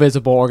 no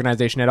visible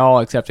organization at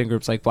all, except in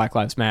groups like Black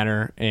Lives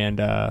Matter and.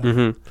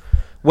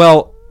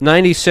 Well,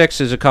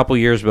 96 is a couple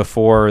years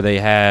before they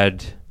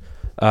had,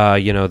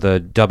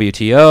 the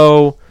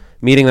WTO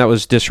meeting that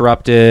was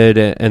disrupted,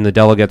 and the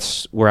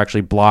delegates were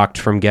actually blocked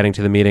from getting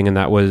to the meeting, and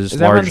that was is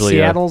that largely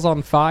when Seattle's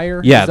on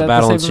fire? Yeah, the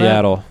battle in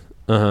Seattle.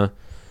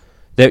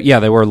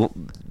 They were.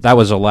 That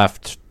was a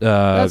left.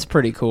 That's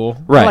pretty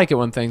cool. Right. I like it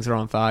when things are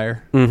on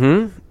fire.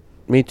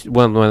 Me too.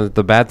 When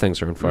the bad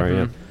things are on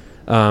fire.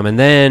 Yeah. And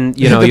then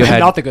you had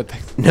not the good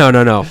things.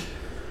 No.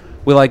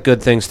 We like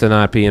good things to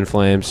not be in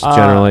flames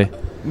generally.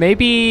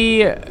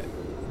 Maybe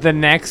the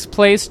next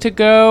place to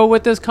go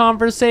with this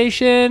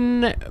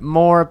conversation,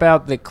 more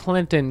about the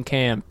Clinton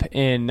camp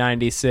in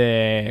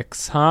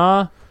 96,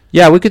 huh?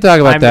 Yeah, we could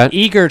talk about that. I'm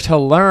eager to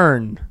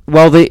learn.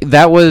 Well,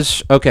 that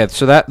was okay.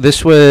 So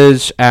this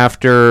was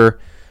after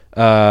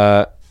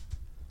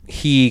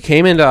he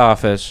came into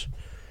office,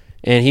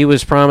 and he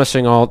was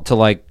promising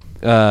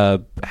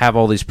have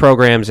all these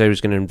programs that he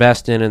was going to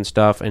invest in and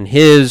stuff. And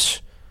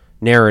his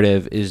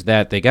narrative is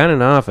that they got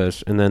in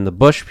office, and then the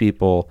Bush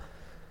people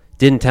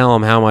didn't tell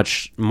him how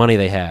much money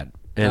they had,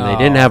 and they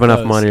didn't have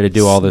enough money to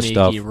do all this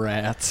stuff.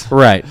 Rats.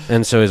 Right.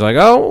 And so he's like,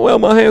 oh, well,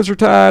 my hands are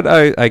tied.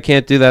 I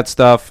can't do that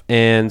stuff.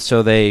 And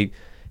so they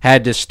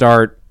had to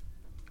start,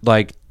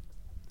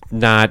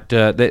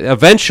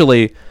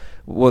 eventually,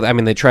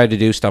 they tried to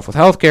do stuff with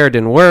healthcare. It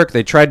didn't work.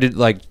 They tried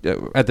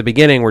to, at the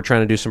beginning, we're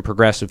trying to do some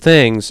progressive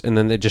things, and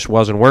then it just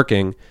wasn't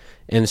working.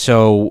 And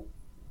so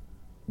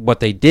what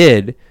they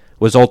did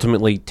was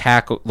ultimately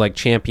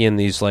champion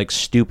these,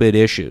 stupid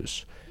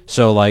issues.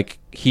 So,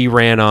 he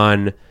ran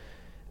on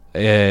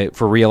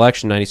for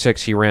re-election in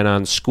 96, he ran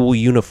on school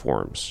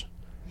uniforms.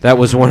 That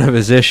was one of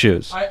his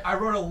issues. I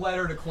wrote a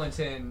letter to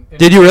Clinton.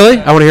 Did you really?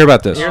 I want to hear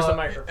about this. Here's the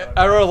microphone.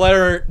 I wrote a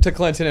letter to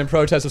Clinton in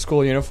protest of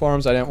school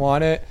uniforms. I didn't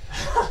want it.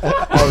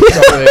 I was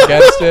totally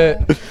against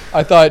it.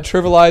 I thought it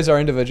trivialized our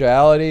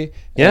individuality.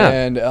 Yeah.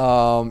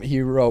 And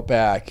he wrote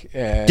back.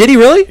 And Did he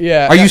really?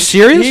 Yeah. Are you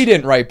serious? He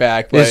didn't write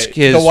back, His but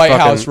the White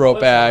House wrote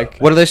back.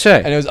 What did they say?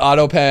 And it was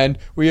auto-pen.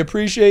 We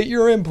appreciate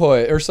your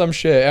input or some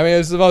shit. I mean,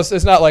 it's the most.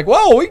 It's not like,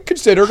 well, we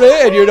considered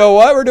it, and you know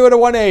what? We're doing a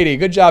 180.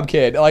 Good job,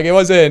 kid. Like, it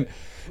wasn't.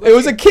 It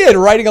was a kid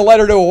writing a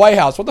letter to a White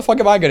House. What the fuck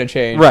am I going to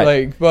change? Right.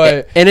 Like,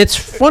 but and it's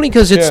funny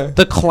because it's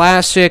the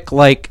classic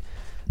like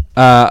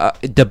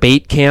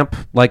debate camp,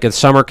 like a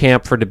summer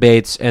camp for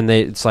debates, and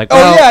it's like,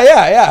 well,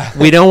 yeah.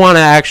 We don't want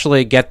to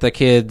actually get the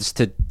kids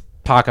to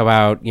talk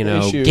about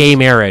Issues. gay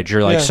marriage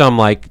or like some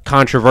like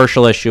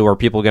controversial issue where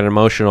people get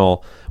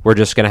emotional. We're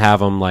just going to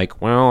have them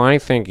like, well, I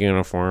think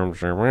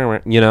uniforms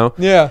are,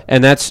 Yeah.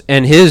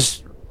 And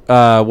his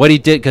what he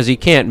did, because he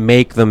can't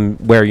make them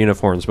wear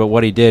uniforms, but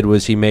what he did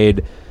was he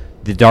made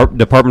the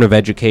Department of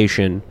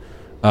Education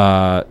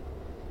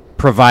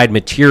provide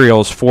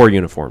materials for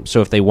uniforms.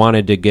 So if they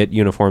wanted to get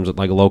uniforms at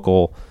like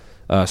local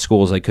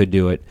schools, they could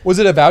do it. Was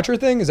it a voucher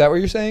thing? Is that what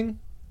you're saying?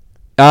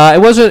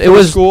 It wasn't. It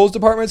was schools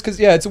departments because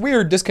it's a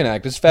weird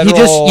disconnect. It's federal.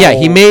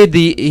 He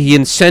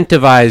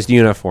incentivized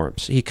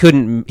uniforms. He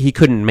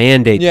couldn't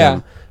mandate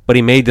them, but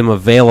he made them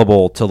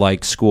available to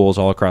like schools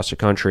all across the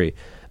country.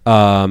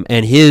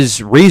 And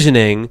his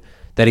reasoning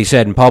that he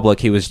said in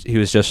public, he was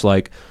just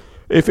like,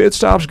 if it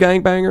stops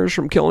gangbangers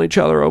from killing each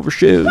other over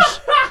shoes.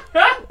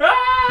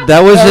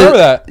 That was I remember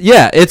that.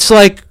 Yeah, it's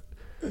like,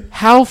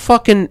 how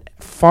fucking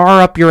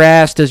far up your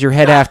ass does your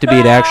head have to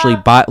be to actually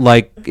buy,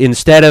 like,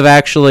 instead of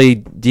actually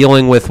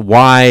dealing with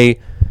why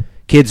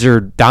kids are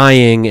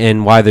dying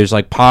and why there's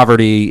like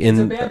poverty in.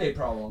 It's a Band-Aid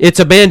problem. It's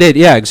a Band-Aid,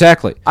 yeah,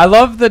 exactly. I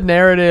love the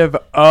narrative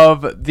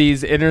of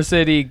these inner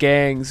city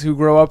gangs who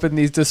grow up in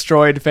these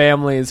destroyed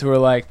families who are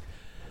like,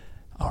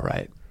 all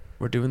right,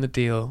 we're doing the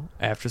deal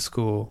after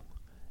school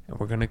and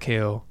we're going to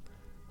kill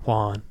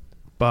Juan,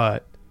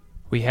 but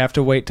we have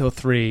to wait till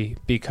 3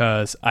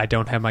 because I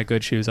don't have my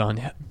good shoes on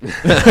yet.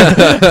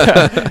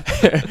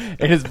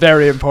 It is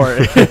very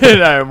important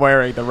that I'm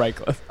wearing the right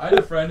clothes. I had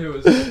a friend who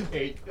was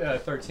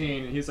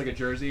 13, and he's like a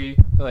Jersey,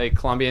 like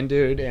Colombian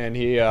dude, and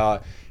he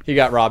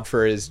got robbed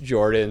for his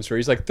Jordans. Where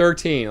he's like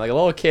 13, like a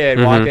little kid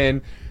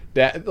walking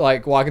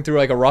through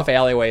like a rough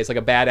alleyway. It's like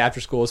a bad after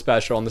school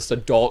special, and this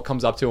adult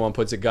comes up to him and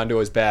puts a gun to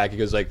his back. He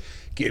goes like,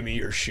 "Give me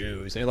your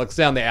shoes." And he looks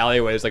down the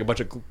alleyway. There's like a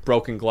bunch of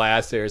broken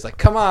glass there. He's like,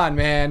 "Come on,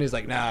 man." He's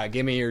like, "Nah,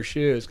 give me your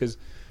shoes." Because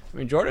I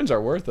mean, Jordans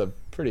are worth a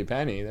pretty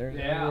penny. They're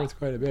worth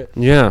quite a bit.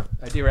 Yeah.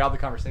 I derailed the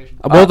conversation.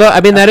 Well,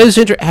 that is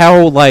interesting.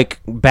 How like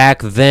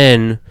back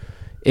then,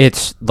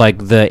 it's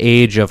like the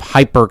age of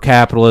hyper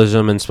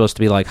capitalism and supposed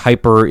to be like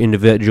hyper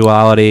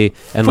individuality,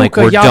 and like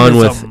we're done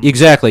with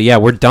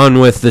we're done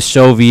with the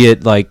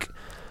Soviet like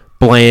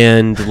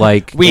bland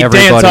like we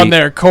everybody dance on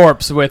their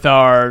corpse with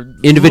our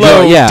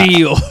individual low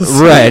deals,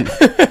 right?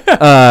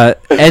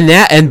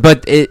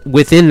 But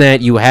within that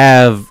you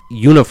have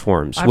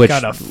uniforms, I've which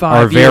got a are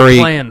 5-year very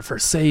plan for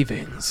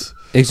savings.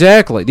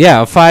 Exactly.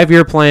 Yeah, a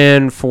 5-year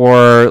plan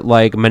for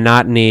like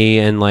monotony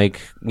and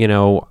like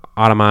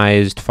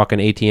automized fucking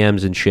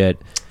ATMs and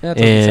shit. That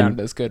doesn't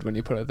sound as good when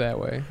you put it that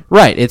way.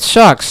 Right, it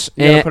sucks.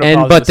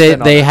 But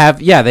they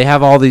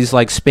have all these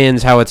like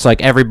spins how it's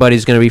like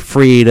everybody's going to be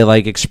free to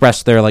like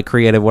express their like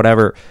creative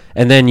whatever,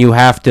 and then you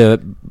have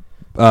to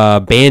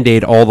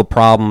band-aid all the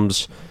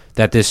problems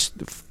that this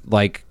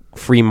like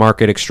free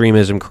market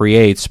extremism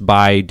creates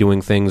by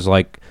doing things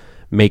like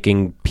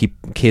making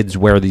kids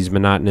wear these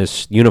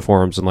monotonous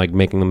uniforms and like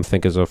making them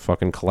think as a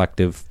fucking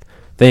collective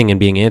thing and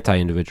being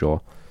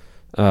anti-individual.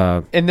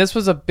 And this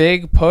was a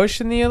big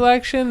push in the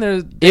election.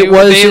 It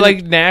was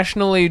like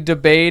nationally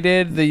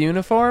debated the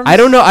uniforms. I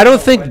don't know. I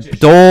don't think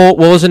Dole.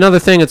 Well, was another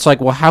thing. It's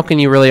like, well, how can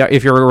you really?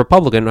 If you're a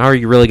Republican, how are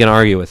you really going to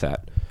argue with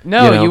that?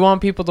 No, you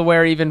want people to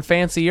wear even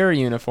fancier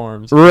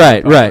uniforms.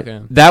 Right.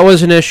 That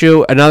was an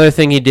issue. Another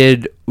thing he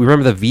did. We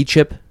remember the V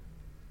chip.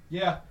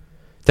 Yeah.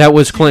 That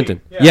was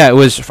Clinton. Yeah, it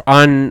was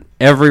on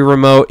every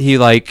remote. He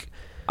like.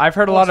 I've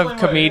heard a lot of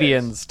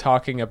comedians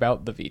talking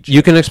about the V chip.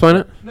 You can explain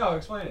it? No,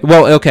 explain it.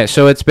 Well, okay,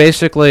 so it's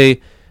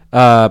basically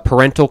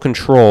parental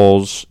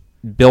controls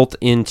built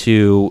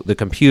into the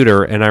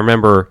computer, and I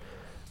remember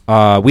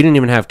we didn't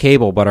even have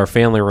cable, but our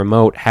family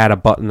remote had a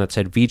button that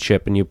said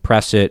V-chip, and you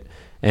press it,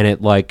 and it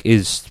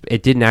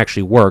it didn't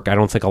actually work. I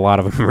don't think a lot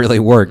of them really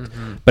worked,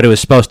 but it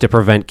was supposed to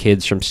prevent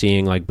kids from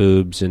seeing like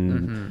boobs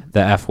and the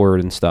F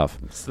word and stuff.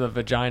 It's the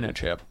vagina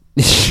chip.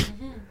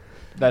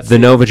 That's the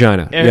no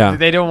vagina. Yeah,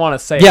 they don't want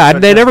to say. Yeah,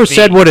 they never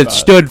said what it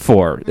stood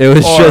for. It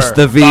was just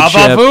the V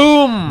chip,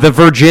 the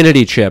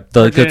virginity chip,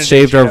 that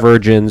saved our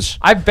virgins.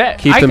 I bet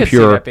keep I them could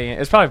pure. See that being,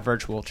 it's probably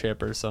virtual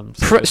chip or something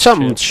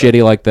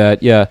shitty like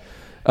that. Yeah,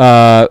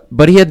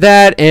 but he had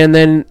that, and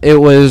then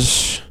that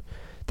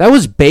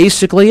was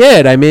basically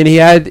it. I mean,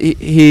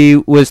 he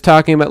was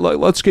talking about like,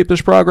 let's keep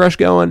this progress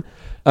going.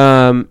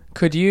 And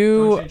Could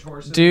you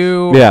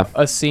do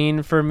a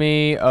scene for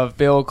me of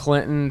Bill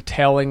Clinton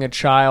telling a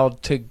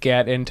child to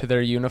get into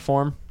their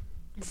uniform?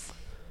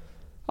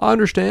 I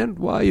understand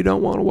why you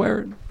don't want to wear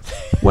it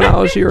when I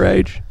was your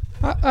age.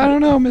 I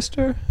don't know,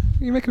 mister.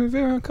 You're making me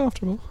very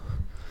uncomfortable.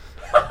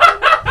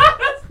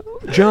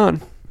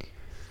 John,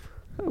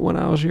 when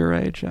I was your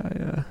age,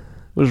 I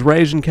was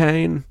raising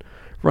Cane,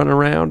 running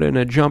around in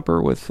a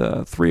jumper with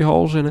 3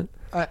 holes in it.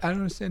 I don't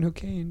understand who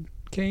Cane.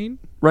 Cane?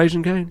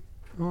 Raising Cane.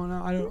 Oh,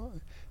 no, I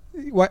don't.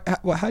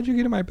 How'd you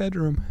get in my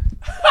bedroom?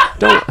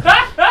 Don't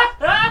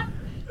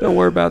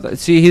worry about that.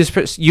 See,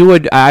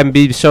 I'd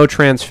be so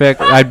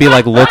transfixed. I'd be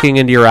like looking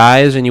into your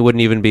eyes, and you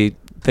wouldn't even be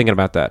thinking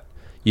about that.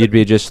 You'd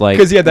be just like,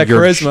 because he had that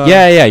charisma.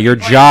 Yeah. Your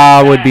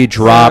jaw would be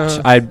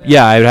dropped. I'd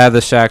have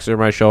the sax over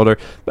my shoulder.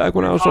 Back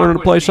when I was learning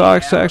to play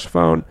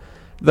saxophone,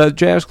 the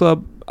jazz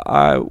club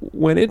I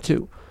went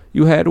into,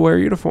 you had to wear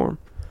a uniform.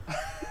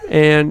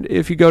 And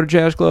if you go to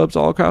jazz clubs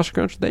all across the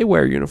country, they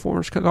wear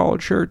uniforms,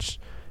 collared shirts.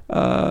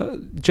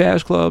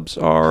 Jazz clubs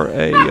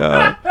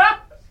are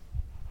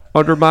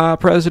under my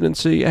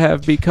presidency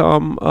have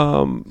become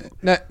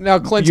now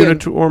Clinton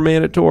or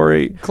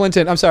mandatory.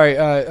 Clinton, I'm sorry.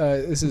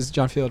 This is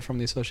John Field from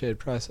the Associated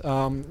Press.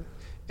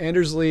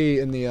 Anders Lee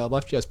in the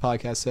Left Jazz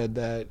podcast said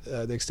that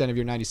the extent of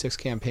your '96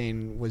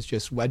 campaign was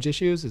just wedge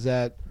issues. Is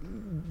that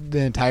the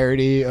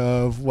entirety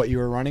of what you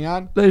were running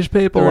on? These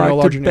people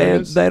like to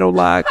bend. They don't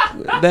like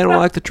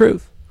the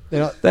truth. They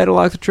don't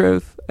like the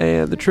truth,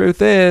 and the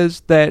truth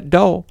is that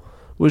Dole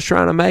was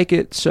trying to make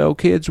it so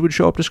kids would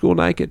show up to school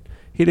naked.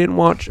 He didn't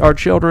want our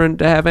children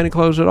to have any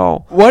clothes at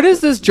all. What is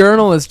this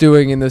journalist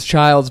doing in this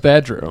child's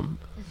bedroom?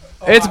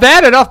 It's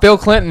bad enough Bill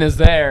Clinton is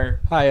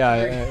there.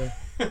 Hi,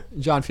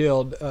 John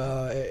Field,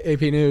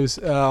 AP News.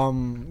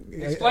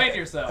 Explain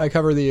yourself. I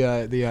cover the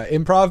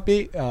improv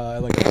beat. I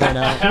like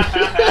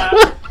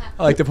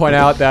to point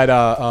out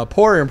that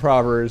poor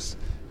improvers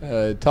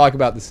talk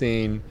about the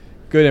scene.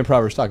 Good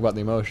improvers talk about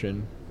the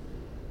emotion.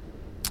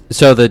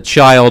 So the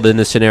child in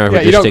the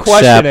scenario you don't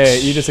question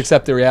it. You just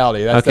accept the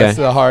reality. That's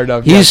the heart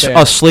of. He's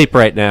asleep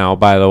right now,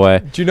 by the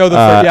way. Do you know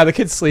the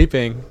kid's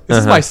sleeping? This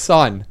is my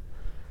son.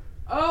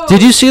 Oh.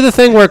 Did you see the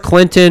thing where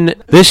Clinton?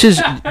 Did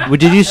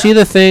you see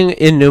the thing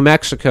in New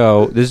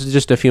Mexico? This is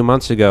just a few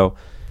months ago.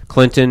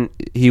 Clinton,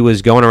 he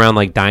was going around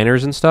like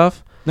diners and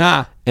stuff.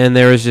 Nah. And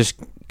there was this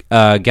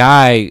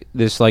guy,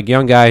 this like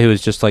young guy who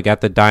was just like at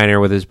the diner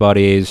with his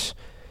buddies,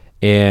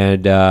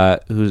 and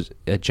who's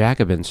a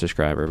Jacobin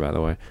subscriber, by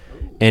the way.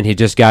 And he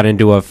just got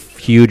into a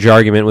huge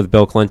argument with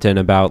Bill Clinton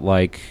about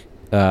like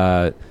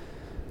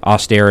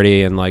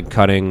austerity and like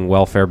cutting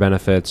welfare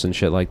benefits and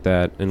shit like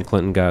that. And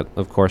Clinton got,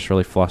 of course,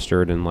 really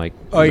flustered and like.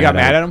 Oh, he got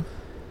mad at him?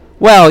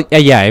 Well,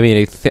 yeah. I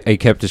mean, he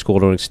kept his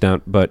cool to an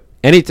extent, but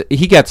he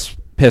gets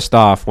pissed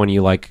off when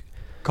you like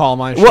call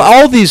him on. Well,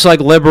 all these like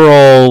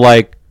liberal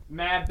like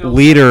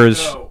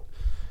leaders.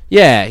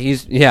 Yeah,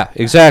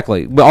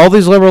 exactly. But all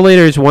these liberal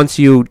leaders, once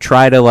you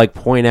try to like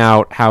point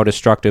out how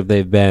destructive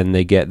they've been,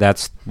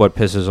 that's what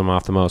pisses them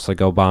off the most. Like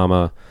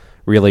Obama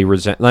really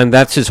and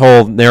that's his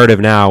whole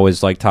narrative now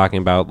is like talking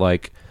about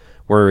like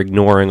we're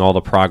ignoring all the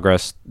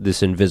progress,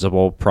 this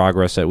invisible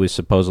progress that we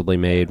supposedly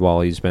made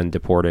while he's been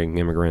deporting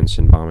immigrants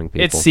and bombing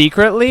people. It's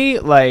secretly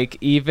like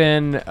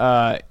even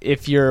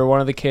if you're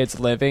one of the kids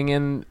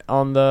living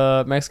on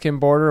the Mexican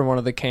border in one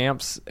of the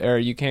camps, or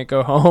you can't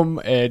go home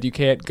and you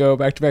can't go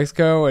back to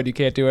Mexico and you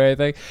can't do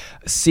anything.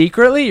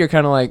 Secretly, you're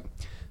kind of like,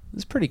 this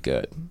is pretty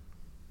good.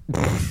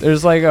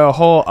 There's like a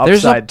whole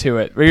upside to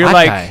it where you're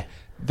like,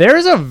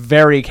 there's a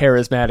very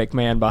charismatic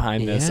man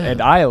behind this, and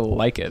I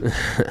like it.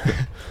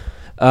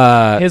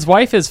 His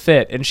wife is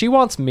fit, and she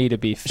wants me to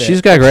be fit.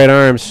 She's got great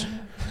arms.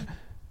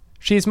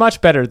 She's much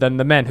better than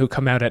the men who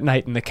come out at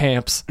night in the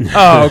camps.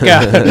 Oh,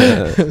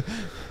 God.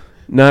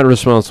 Not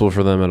responsible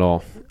for them at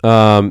all.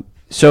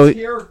 So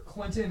here,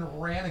 Clinton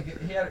ran.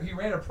 He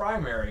ran a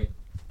primary.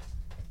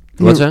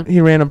 What's that? He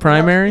ran a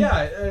primary?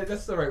 Yeah,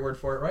 that's the right word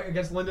for it, right?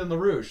 Against Lyndon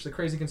LaRouche, the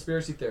crazy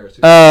conspiracy theorist.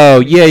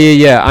 Oh,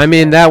 yeah. I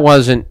mean,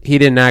 he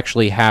didn't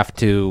actually have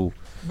to.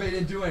 But he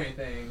didn't do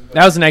anything.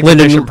 That was an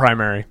exhibition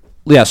primary.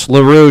 Yes,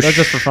 LaRouche. That's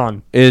just for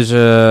fun. Is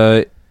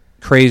a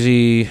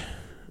crazy.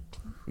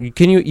 You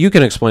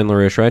can explain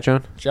LaRouche, right,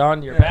 John?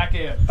 John, you're back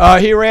in.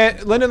 He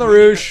ran. Lyndon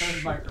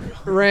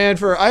LaRouche ran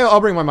for. I'll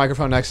bring my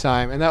microphone next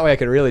time, and that way I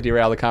could really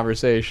derail the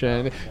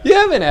conversation. You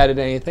haven't added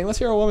anything. Let's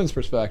hear a woman's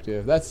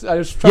perspective.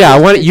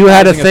 You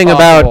had a thing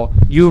about.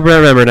 You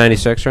remember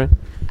 '96, right?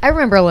 I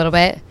remember a little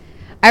bit.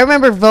 I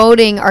remember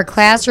voting. Our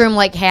classroom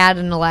had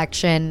an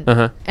election,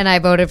 and I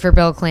voted for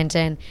Bill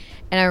Clinton.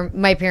 And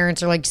my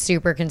parents are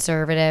super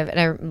conservative,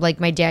 and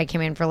my dad came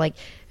in for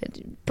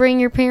bring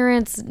your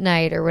parents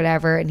night or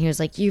whatever, and he was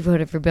like, you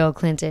voted for Bill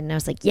Clinton, and I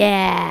was like,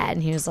 yeah,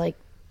 and he was like,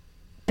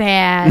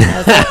 bad. And I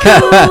was like,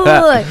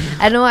 cool.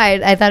 I know,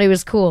 I thought he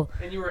was cool.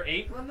 And you were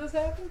 8 when this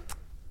happened?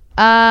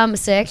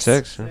 6.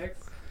 6.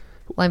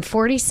 Well, I'm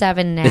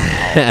 47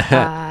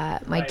 now.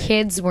 My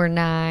kids were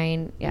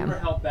 9. Yeah. You were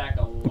held back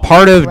a lot.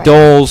 Part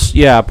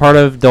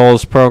of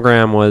Dole's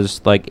program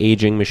was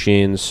aging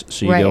machines.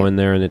 So you go in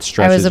there and it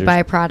stretches. I was a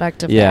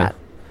byproduct of that.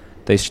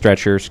 They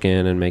stretch your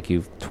skin and make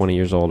you 20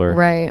 years older.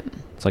 Right.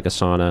 It's like a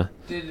sauna.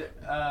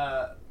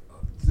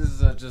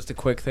 This is just a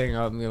quick thing.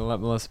 I'm going to let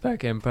Melissa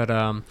back in. But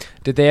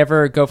did they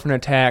ever go for an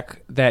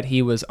attack that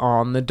he was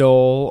on the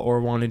dole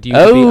or wanted you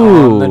to be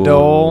on the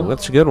dole?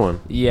 That's a good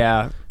one.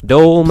 Yeah.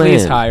 Dole man.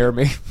 Please hire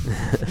me.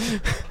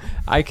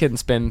 I can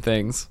spin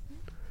things.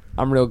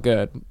 I'm real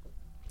good.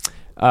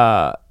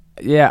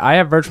 Yeah, I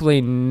have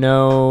virtually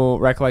no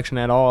recollection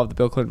at all of the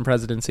Bill Clinton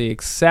presidency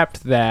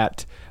except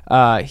that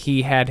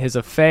he had his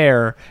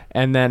affair,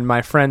 and then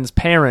my friend's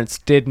parents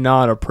did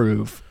not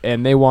approve,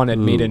 and they wanted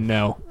me to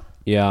know.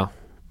 Yeah.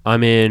 I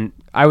mean,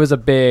 I was a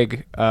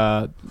big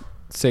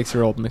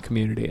 6-year-old in the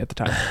community at the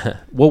time.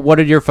 What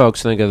did your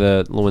folks think of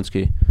the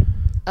Lewinsky?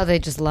 Oh, they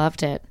just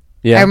loved it.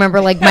 Yeah. I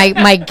remember like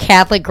my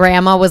Catholic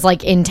grandma was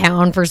like in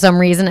town for some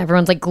reason.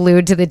 Everyone's like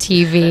glued to the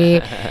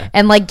TV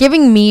and like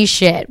giving me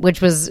shit, which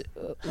was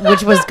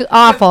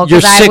awful You're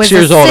because I 6 was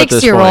years a old at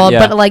this 6-year-old, point,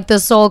 yeah. but like the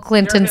sole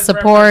Clinton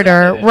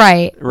supporter,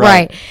 right.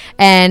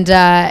 And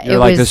You're it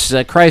like, was this is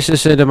a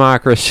crisis in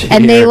democracy.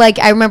 and they like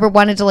I remember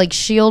wanted to like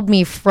shield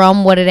me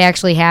from what had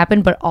actually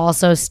happened, but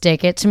also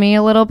stick it to me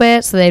a little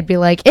bit. So they'd be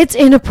like, "It's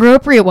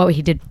inappropriate what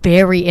he did,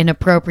 very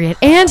inappropriate,"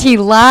 and he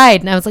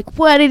lied. And I was like,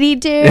 "What did he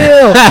do?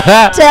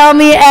 Tell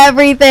me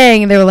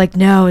everything." And they were like,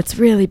 "No, it's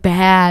really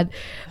bad."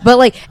 But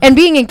like, and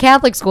being in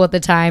Catholic school at the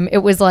time, it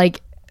was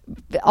like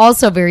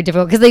also very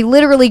difficult because they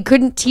literally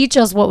couldn't teach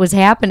us what was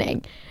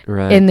happening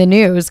in the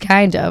news,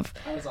 kind of.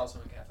 I was also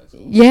in Catholic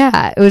school.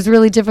 Yeah, it was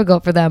really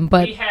difficult for them,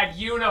 but we had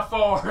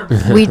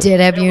uniforms. we did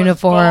have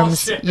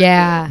uniforms.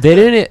 Yeah, They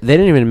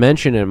didn't even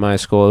mention it in my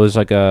school. It was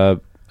like I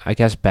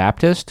guess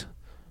Baptist.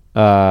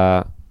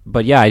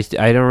 But yeah,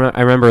 I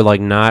remember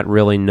like not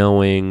really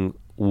knowing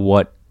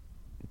what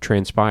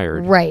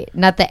transpired. right.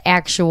 Not the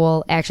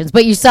actual actions,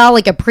 but you saw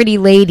like a pretty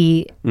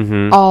lady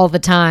all the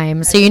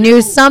time, so you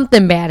knew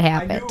something bad I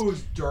happened. knew it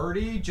was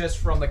dirty just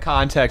from the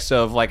context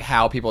of like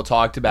how people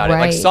talked about it.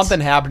 Like Right. something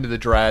happened to the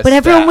dress. But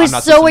everyone that was I'm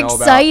not so supposed to know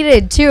about.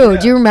 excited too.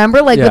 Do you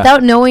remember? Like Yeah.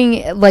 without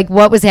knowing like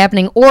what was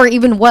happening or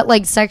even what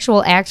like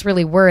sexual acts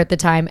really were at the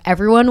time,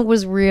 everyone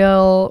was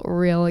real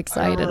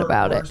excited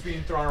about it. Words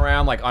being thrown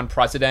around like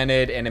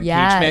unprecedented and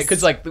impeachment Yes.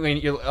 because like when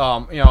you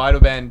I'd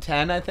have been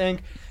 10, I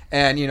think.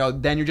 And,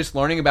 then you're just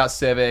learning about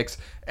civics.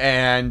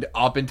 And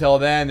up until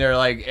then, they're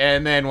like,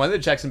 and then one of the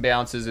checks and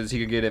balances is he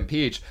could get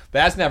impeached.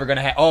 That's never going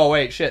to happen. Oh,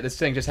 wait, shit, this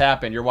thing just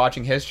happened. You're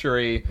watching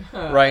history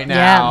right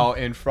now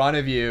in front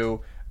of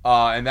you.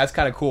 And that's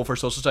kind of cool for a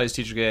social studies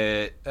teacher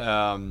to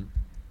get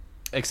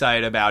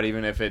excited about,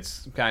 even if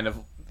it's kind of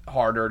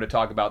harder to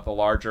talk about the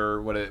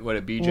larger, what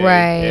a BJ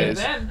Right. is.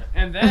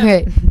 And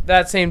then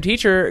that same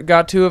teacher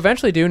got to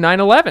eventually do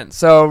 9/11.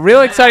 So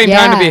real exciting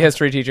time to be a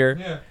history teacher.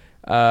 Yeah.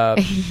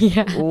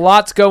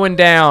 Lots going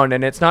down,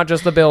 and it's not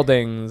just the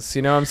buildings.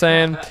 You know what I'm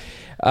saying?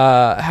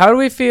 How do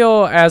we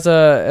feel as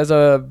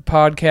a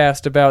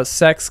podcast about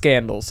sex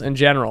scandals in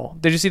general?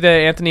 Did you see the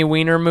Anthony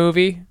Weiner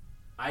movie?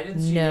 I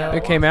didn't see No.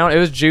 It came out. It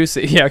was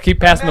juicy. Yeah, keep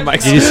passing the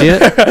mic. Did you see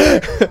it?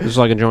 It was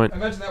like a joint. I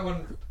imagine that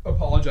one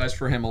apologized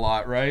for him a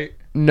lot, right?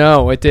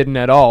 No, it didn't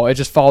at all. It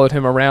just followed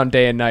him around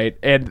day and night.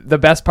 And the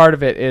best part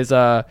of it is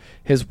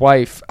his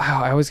wife. Oh,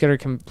 I always get her.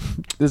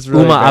 This is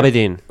really Uma bad.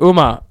 Abedin.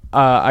 Uma.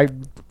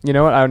 You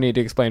know what? I don't need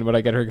to explain what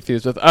I get her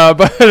confused with.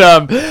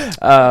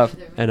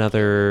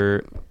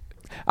 Another.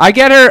 I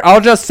get her.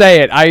 I'll just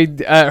say it.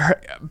 I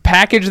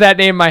package that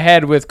name in my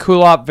head with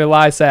Kulop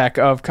Vilaysack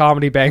of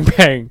Comedy Bang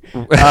Bang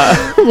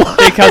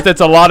because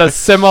it's a lot of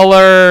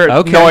similar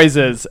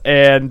noises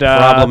and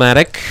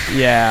problematic.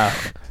 Yeah.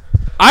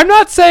 I'm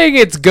not saying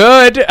it's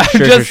good. I'm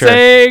just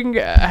saying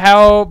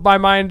how my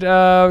mind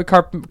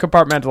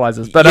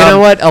compartmentalizes. But you know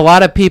what? A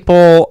lot of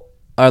people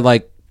are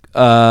like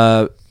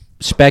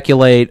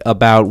speculate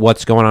about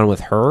what's going on with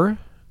her.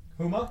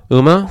 Uma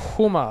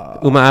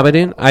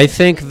Abedin. I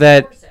think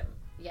that.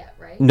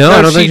 No,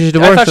 I don't think she's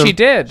divorced. I thought she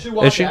did. She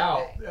walked Is she?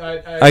 out.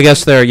 I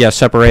guess they're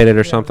separated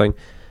or something.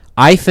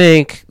 I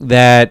think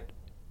that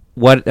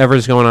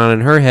whatever's going on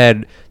in her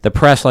head, the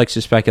press likes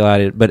to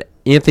speculate it, but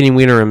Anthony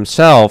Weiner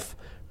himself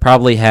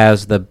probably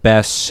has the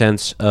best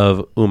sense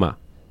of Uma.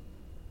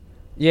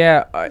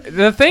 Yeah,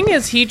 the thing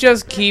is, he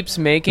just keeps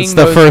making. It's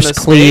the those first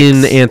mistakes.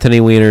 clean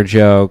Anthony Weiner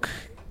joke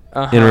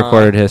in Uh-huh.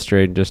 recorded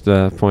history. Just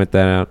to point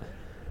that out.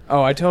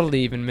 Oh, I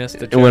totally even missed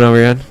the It joke. went over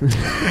your head?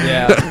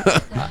 Yeah.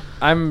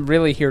 I'm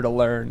really here to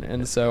learn,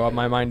 and so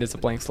my mind is a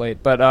blank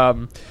slate. But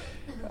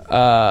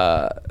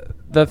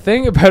the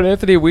thing about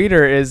Anthony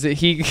Weiner is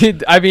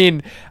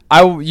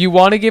you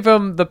want to give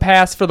him the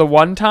pass for the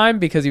one time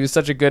because he was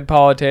such a good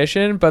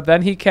politician, but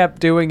then he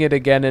kept doing it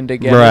again and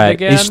again and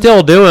again. He's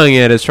still doing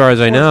it as far as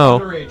I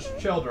know. Underage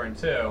children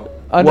too.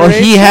 Well,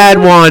 he had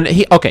one.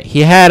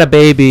 He had a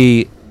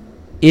baby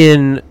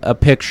in a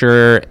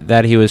picture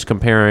that he was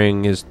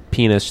comparing his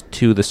penis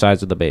to the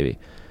size of the baby.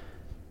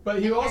 But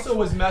he also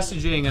was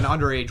messaging an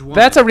underage woman.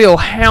 That's a real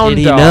hound Did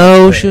he dog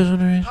know thing. she was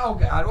underage? Oh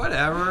God,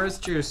 whatever. It's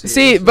juicy.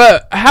 See,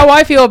 but how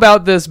I feel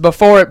about this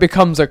before it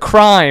becomes a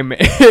crime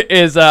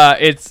is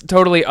it's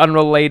totally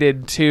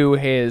unrelated to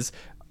his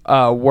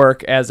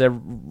work as a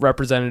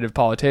representative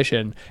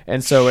politician,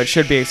 and so it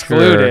should be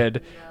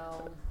excluded.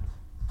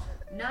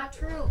 Not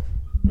true.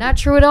 Not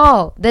true at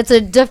all. That's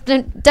a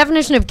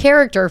definition of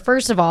character,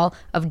 first of all,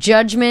 of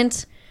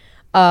judgment,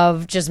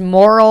 of just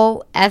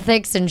moral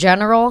ethics in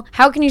general.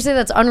 How can you say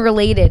that's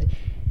unrelated?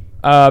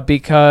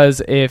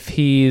 Because if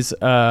he's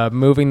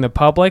moving the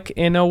public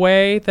in a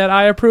way that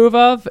I approve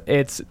of,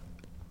 it's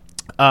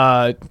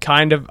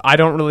kind of, I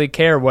don't really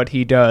care what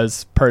he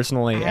does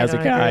personally as a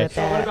guy.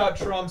 So what about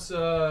Trump's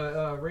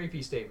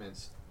rapey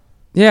statements?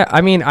 Yeah,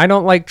 I mean, I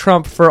don't like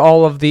Trump for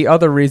all of the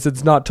other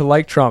reasons not to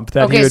like Trump,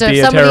 that he would be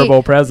if a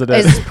terrible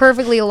president. Is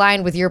perfectly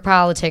aligned with your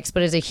politics,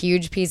 but is a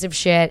huge piece of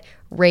shit,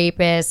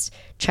 rapist,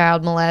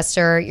 child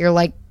molester, you're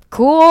like,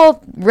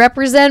 cool,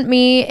 represent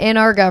me in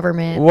our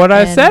government. What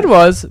I said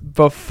was,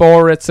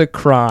 before it's a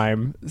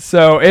crime.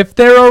 So if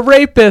they're a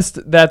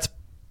rapist, that's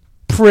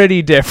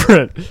pretty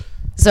different.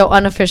 So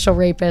unofficial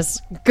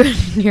rapist, good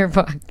in your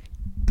book.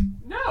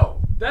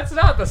 No, that's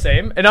not the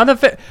same.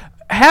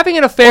 Having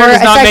an affair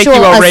does not make you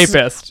a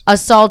rapist.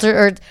 Assaulter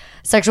or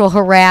sexual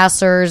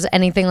harassers,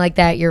 anything like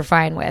that, you're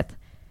fine with.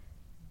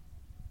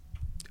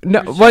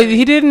 No, well,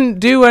 he didn't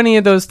do any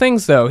of those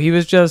things, though. He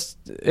was just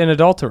an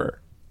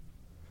adulterer.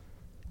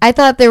 I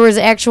thought there was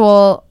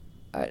actual...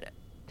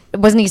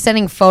 wasn't he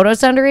sending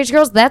photos to underage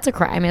girls? That's a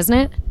crime, isn't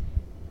it?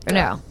 Or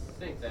no?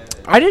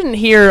 I didn't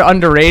hear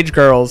underage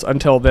girls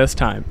until this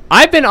time.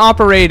 I've been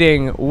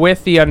operating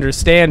with the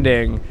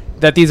understanding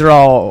that these are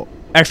all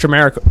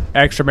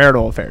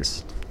extramarital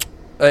affairs.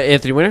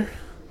 Anthony Weiner?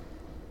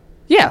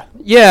 Yeah.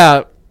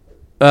 Yeah.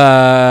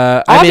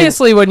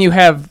 Obviously, when you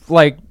have,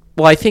 like...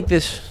 Well, I think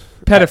this...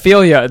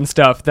 pedophilia and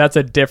stuff, that's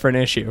a different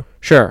issue.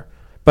 Sure.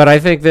 But I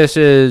think this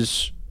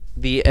is...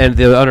 the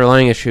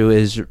underlying issue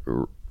is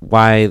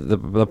why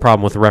the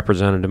problem with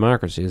representative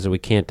democracy is that we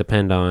can't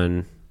depend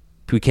on...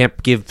 We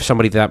can't give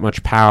somebody that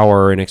much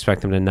power and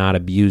expect them to not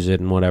abuse it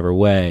in whatever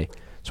way.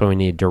 That's why we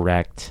need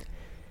direct...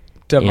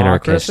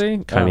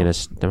 democracy?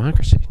 Communist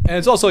democracy. And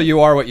it's also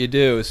you are what you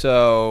do.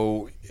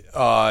 So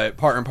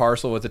part and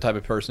parcel with the type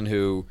of person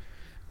who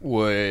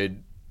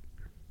would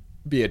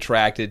be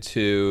attracted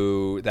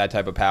to that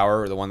type of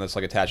power, or the one that's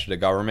like attached to the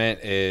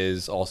government,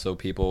 is also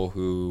people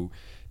who,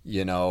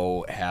 you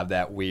know, have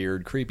that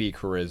weird creepy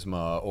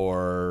charisma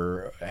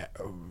or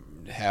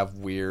have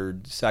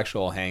weird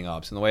sexual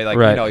hang-ups in the way, like,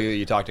 you know,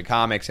 you talk to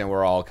comics and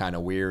we're all kind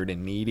of weird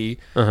and needy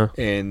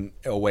in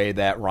a way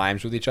that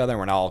rhymes with each other, and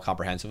we're not all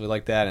comprehensively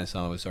like that, and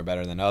some of us are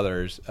better than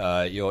others.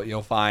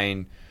 You'll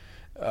find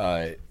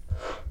a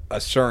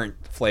certain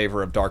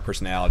flavor of dark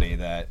personality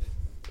that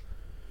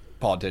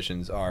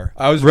politicians are.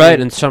 I was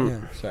reading, and some...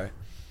 Yeah, sorry.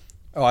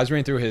 Oh, I was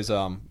reading through his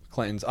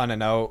Clinton's, on a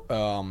note,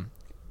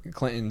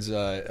 Clinton's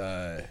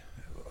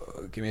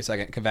give me a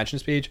second, convention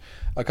speech.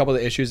 A couple of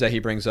the issues that he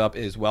brings up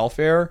is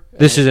welfare.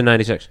 This is in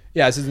 96.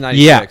 Yeah, this is in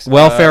 96. Yeah,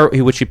 welfare,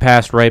 which he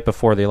passed right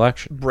before the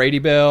election. Brady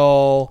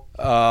Bill,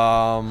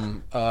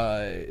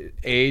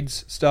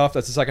 AIDS stuff.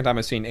 That's the second time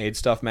I've seen AIDS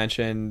stuff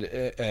mentioned,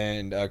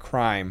 and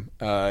crime.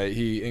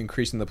 He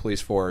increasing the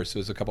police force.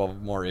 There's a couple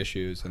of more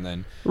issues, and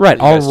then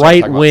all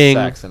right wing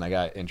sex, and I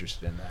got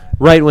interested in that.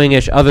 Right wing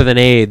ish. Other than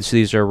AIDS,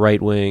 these are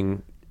right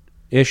wing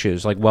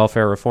issues. Like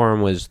welfare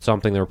reform was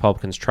something the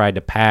Republicans tried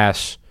to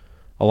pass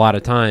a lot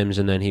of times,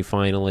 and then he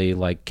finally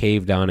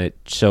caved on it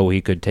so he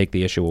could take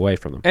the issue away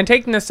from them. And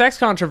taking the sex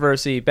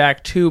controversy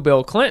back to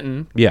Bill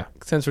Clinton,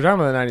 since we're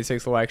talking about the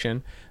 96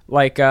 election,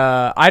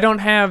 I don't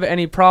have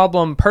any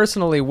problem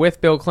personally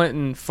with Bill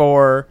Clinton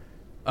for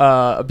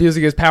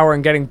abusing his power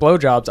and getting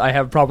blowjobs. I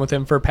have a problem with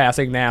him for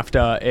passing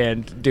NAFTA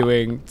and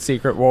doing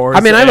secret wars.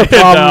 I mean, I have a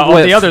problem with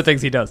all the other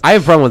things he does. I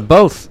have a problem with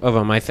both of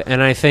them.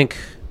 And I think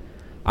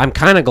I'm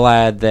kind of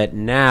glad that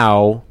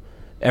now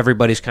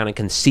everybody's kind of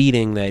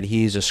conceding that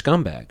he's a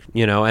scumbag,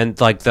 you know,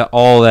 and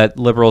all that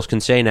liberals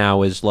can say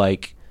now is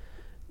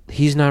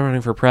he's not running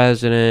for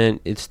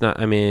president. It's not,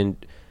 I mean,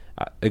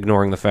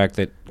 ignoring the fact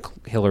that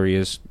Hillary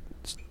is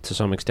to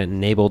some extent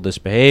enabled this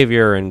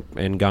behavior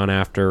and gone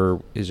after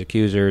his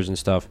accusers and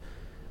stuff.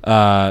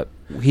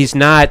 He's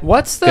not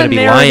going to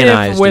be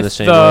lionized in the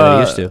same way that he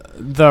used to.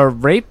 The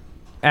rape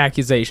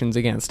accusations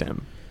against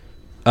him.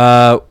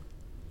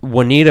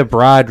 Juanita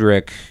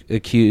Broaddrick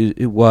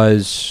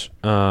was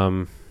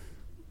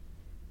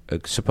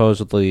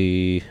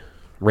supposedly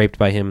raped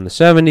by him in the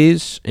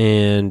 70s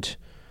and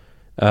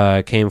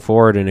came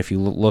forward. And if you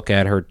look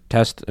at her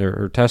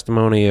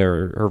testimony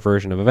or her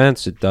version of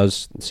events, it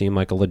does seem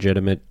like a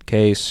legitimate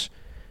case.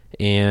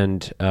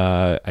 And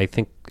I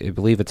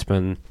believe it's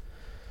been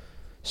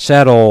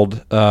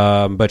settled,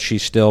 but she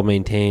still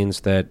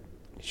maintains that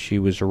she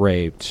was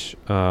raped.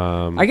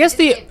 I guess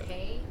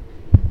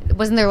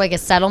wasn't there a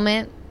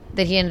settlement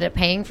that he ended up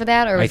paying for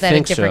that, or was that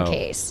a different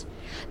case?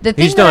 The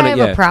thing that I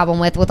have a problem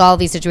with all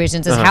these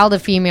situations is how the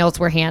females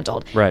were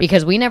handled. Right.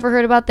 Because we never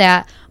heard about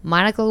that.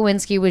 Monica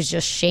Lewinsky was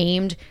just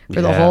shamed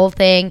for the whole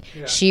thing.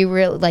 Yeah. She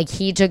really,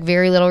 he took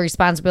very little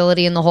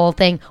responsibility in the whole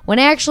thing. When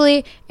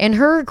actually, in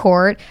her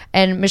court,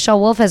 and Michelle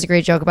Wolf has a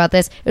great joke about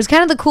this, it was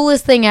kind of the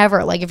coolest thing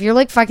ever. Like, if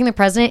you're, fucking the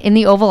president in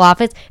the Oval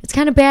Office, it's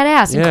kind of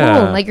badass and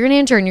cool. And, you're an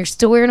intern, you're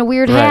still wearing a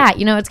weird hat.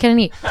 You know, it's kind of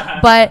neat.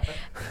 But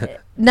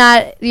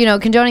not,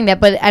 condoning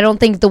that. But I don't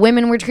think the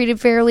women were treated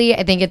fairly.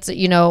 I think it's,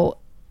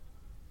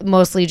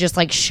 mostly just,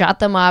 shut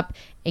them up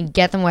and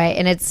get them away.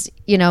 And it's,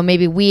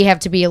 maybe we have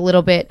to be a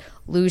little bit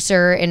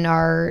looser in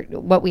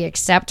what we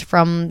accept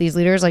from these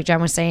leaders. Like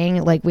John was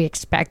saying, we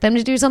expect them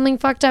to do something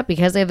fucked up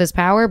because they have this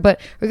power. But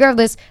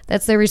regardless,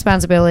 that's their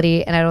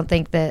responsibility. And I don't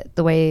think that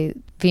the way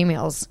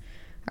females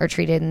are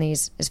treated in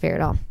these is fair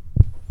at all.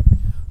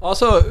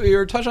 Also, you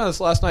were touching on this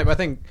last night, but I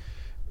think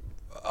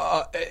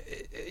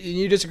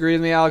you disagree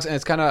with me, Alex, and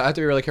it's kind of, I have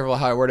to be really careful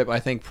how I word it, but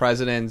I think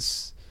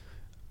presidents,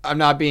 I'm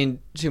not being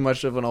too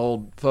much of an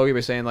old fogey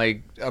by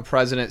saying a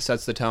president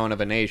sets the tone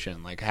of a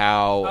nation,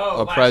 how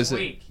a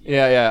president,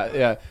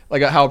 yeah,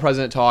 how a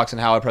president talks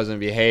and how a president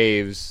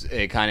behaves,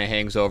 it kind of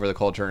hangs over the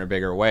culture in a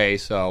bigger way.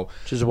 So,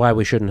 which is why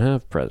we shouldn't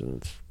have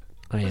presidents.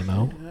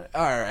 IMO.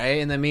 All right.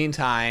 In the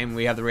meantime,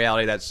 we have the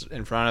reality that's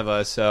in front of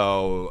us.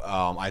 So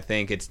I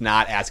think it's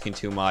not asking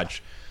too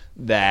much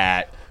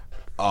that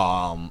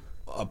a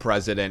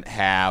president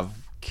have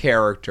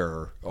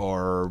character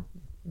or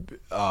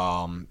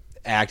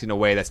act in a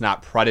way that's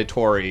not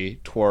predatory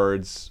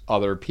towards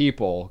other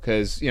people.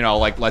 Because,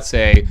 let's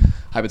say,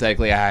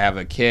 hypothetically, I have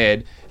a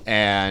kid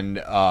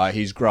and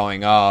he's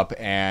growing up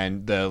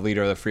and the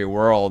leader of the free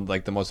world,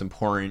 the most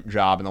important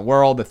job in the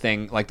world, the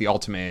thing, the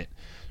ultimate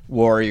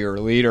warrior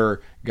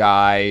leader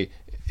guy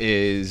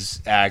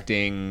is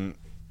acting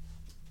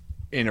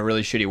in a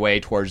really shitty way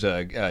towards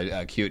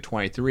a cute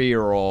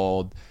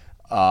 23-year-old.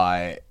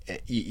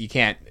 You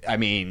can't,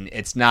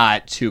 it's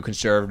not too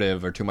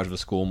conservative or too much of a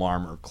school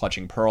marm or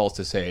clutching pearls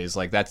to say is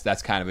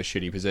that's kind of a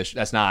shitty position.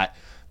 That's not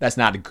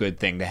a good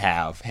thing to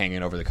have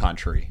hanging over the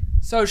country.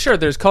 So sure,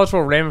 there's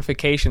cultural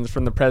ramifications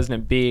from the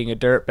president being a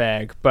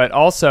dirtbag, but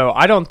also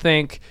I don't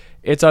think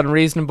it's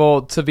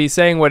unreasonable to be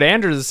saying what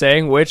Andrews is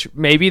saying, which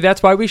maybe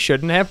that's why we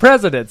shouldn't have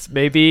presidents.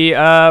 Maybe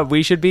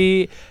we should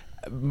be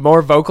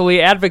more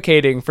vocally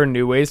advocating for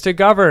new ways to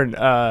govern.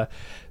 Well,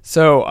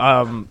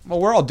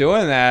 we're all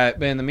doing that,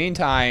 but in the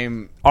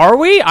meantime... Are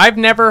we? I've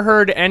never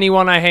heard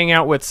anyone I hang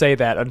out with say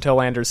that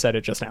until Andrews said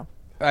it just now.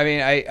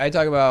 I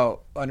talk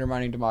about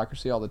undermining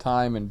democracy all the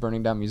time and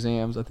burning down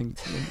museums. I think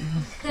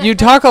you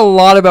talk a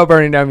lot about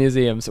burning down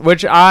museums,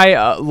 which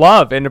I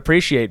love and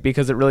appreciate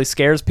because it really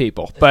scares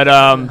people. But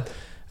I'm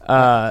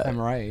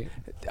right.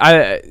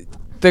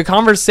 The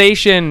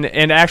conversation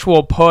and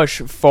actual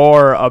push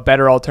for a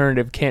better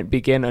alternative can't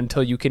begin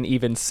until you can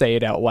even say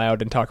it out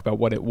loud and talk about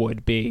what it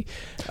would be.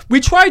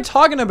 We tried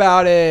talking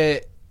about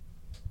it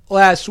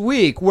last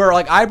week, where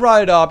I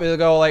brought it up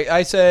and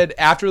I said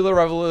after the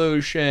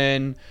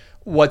revolution,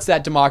 what's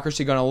that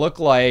democracy going to look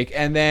like?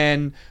 And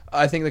then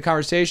I think the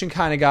conversation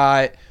kind of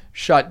got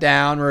shut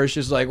down where it's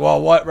just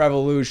well, what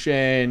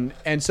revolution?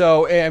 And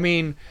so,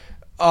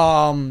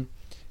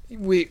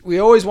 we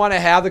always want to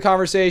have the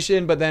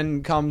conversation, but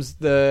then comes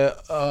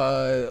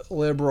the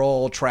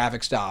liberal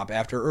traffic stop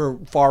or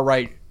far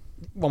right,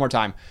 one more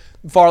time,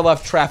 far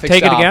left traffic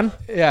stop. Take it again?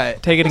 Yeah.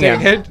 Take it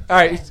again. All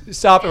right,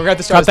 stop. We're going to have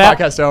to start this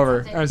podcast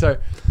over. I'm sorry.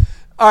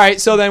 All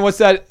right, so then what's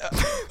that...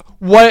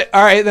 All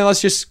right, then let's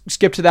just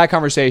skip to that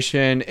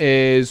conversation.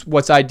 Is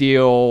what's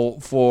ideal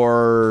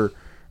for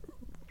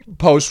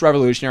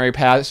post-revolutionary,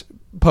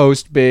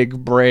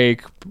 post-big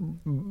break,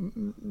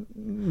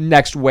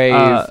 next wave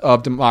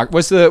of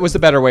democracy? What's the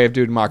better way of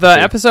doing democracy?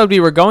 The episode we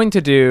were going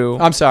to do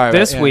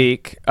this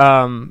week,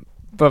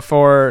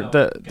 before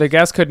the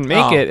guest couldn't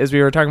make it, is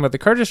we were talking about the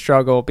Kurdish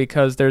struggle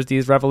because there's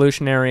these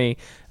revolutionary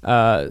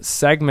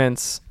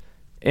segments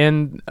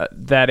in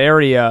that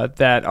area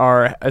that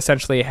are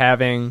essentially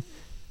having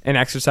an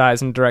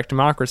exercise in direct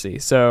democracy.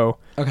 So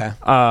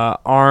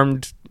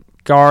armed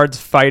guards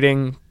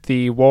fighting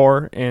the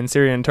war in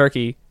Syria and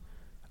Turkey,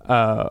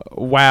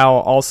 while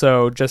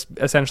also just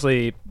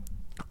essentially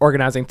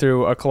organizing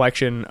through a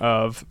collection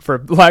of,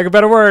 for lack of a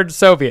better word,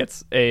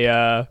 Soviets,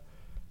 a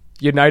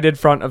united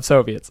front of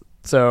Soviets.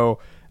 So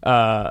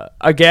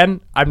again,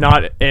 I'm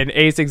not an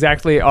ace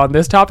exactly on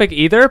this topic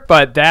either,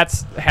 but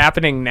that's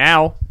happening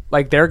now.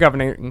 They're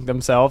governing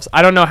themselves.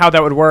 I don't know how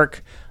that would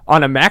work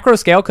on a macro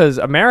scale because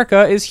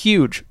America is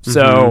huge.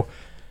 So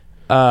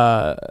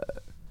I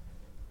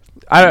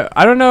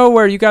don't know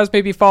where you guys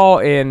maybe fall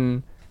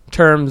in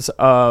terms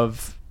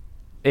of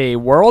a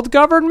world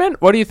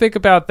government. What do you think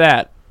about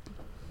that?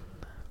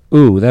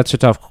 Ooh, that's a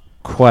tough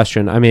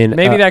question.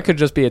 Maybe that could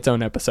just be its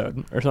own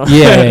episode or something.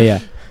 Yeah.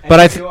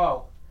 But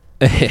the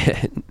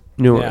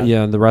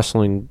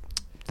wrestling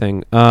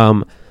thing.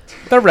 The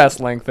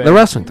wrestling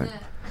thing.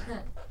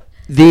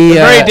 The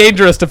very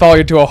dangerous to fall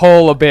into a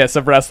whole abyss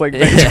of wrestling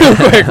things real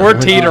quick. We're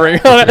teetering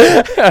on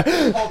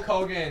it. Hulk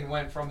Hogan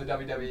went from the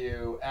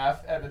WWF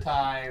at the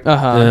time to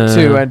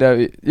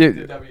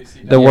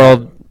WCW. The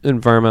World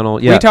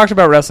Environmental. Yeah, we talked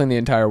about wrestling the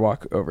entire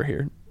walk over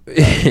here,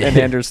 and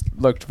Anders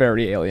looked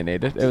very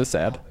alienated. It was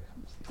sad.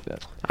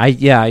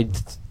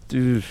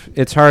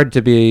 It's hard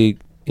to be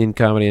in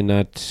comedy and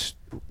not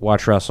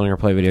watch wrestling or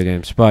play video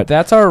games, but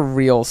that's our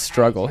real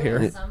struggle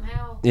here.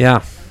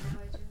 Yeah.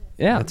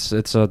 Yeah,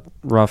 it's a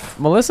rough.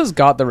 Melissa's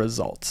got the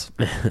results.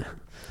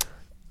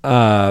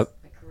 I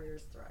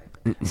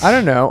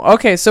don't know.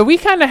 Okay, so we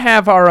kind of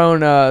have our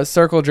own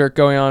circle jerk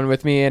going on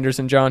with me, Anders,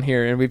 and John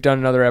here, and we've done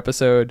another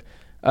episode.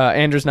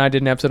 Anders and I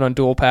did an episode on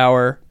dual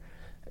power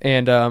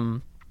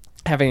and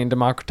having a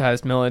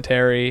democratized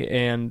military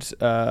and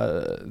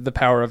the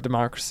power of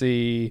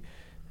democracy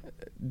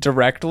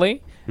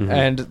directly. Mm-hmm.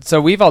 And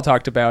so we've all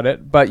talked about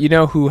it, but you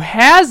know who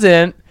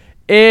hasn't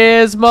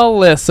is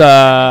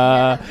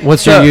Melissa.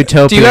 What's your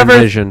utopian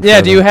vision?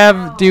 Yeah, do you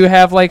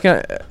have like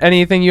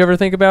anything you ever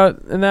think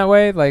about in that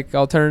way, like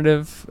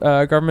alternative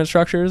government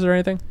structures or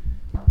anything?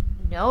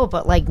 No,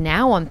 but like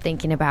now I'm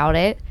thinking about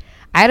it.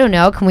 I don't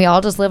know. Can we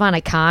all just live on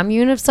a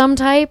commune of some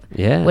type?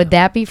 Yeah. Would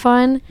that be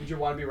fun? Would you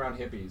want to be around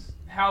hippies?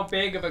 How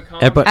big of a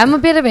commune? I'm a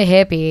bit of a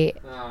hippie.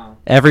 Oh.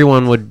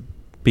 Everyone would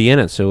be in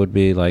it, so it would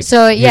be like.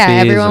 So yeah,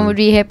 everyone would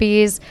be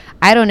hippies.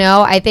 I don't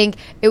know. I think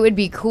it would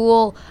be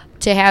cool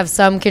to have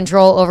some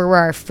control over where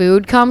our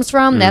food comes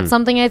from. That's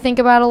something I think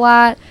about a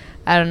lot.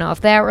 I don't know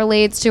if that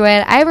relates to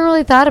it. I haven't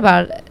really thought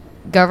about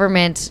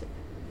government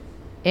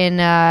in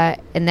that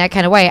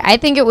kind of way. I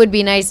think it would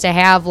be nice to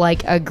have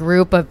like a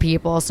group of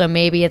people, so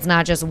maybe it's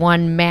not just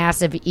one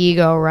massive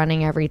ego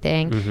running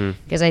everything.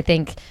 Because I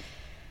think,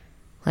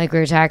 like we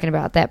were talking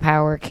about, that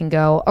power can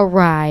go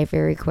awry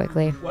very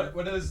quickly.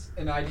 What is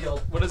an ideal?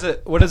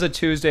 What does a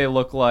Tuesday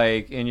look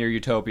like in your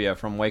utopia,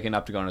 from waking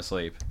up to going to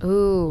sleep?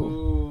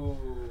 Ooh.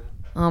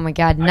 Oh my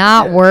God,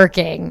 not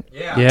working.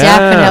 Yeah.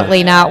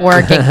 Definitely not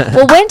working.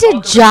 Well, when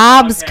did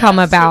jobs come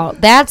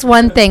about? That's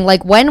one thing.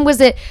 Like, when was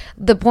it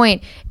the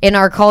point in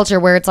our culture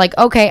where it's like,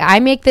 okay, I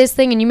make this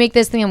thing and you make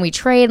this thing and we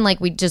trade and like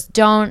we just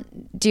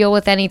don't deal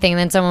with anything. And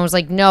then someone was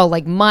like, no,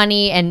 like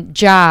money and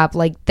job.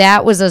 Like,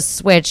 that was a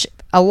switch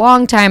a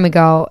long time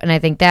ago, and I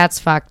think that's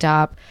fucked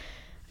up.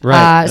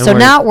 Right. So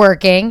not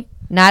working,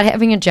 not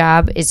having a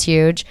job is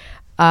huge.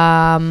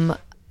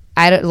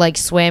 I don't like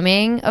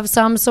swimming of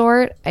some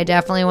sort. I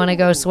definitely want to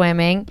go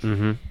swimming.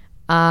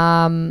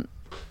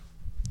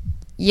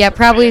 Yeah,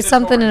 probably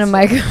something in a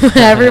micro.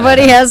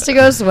 Everybody has to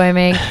go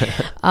swimming.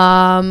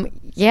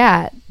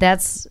 Yeah,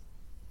 that's.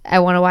 I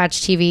want to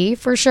watch TV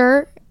for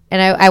sure,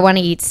 and I want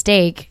to eat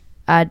steak.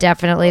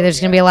 Definitely, there's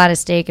going to be a lot of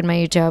steak in my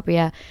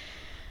utopia.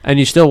 And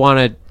you still want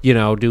to,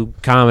 do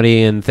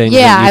comedy and things.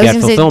 Yeah, that you I was get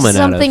going to fulfillment say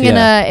something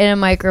out of. in a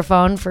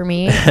microphone for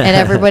me, and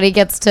everybody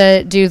gets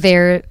to do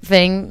their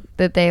thing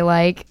that they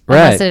like. Right.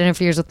 Unless it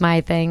interferes with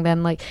my thing,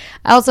 then like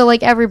also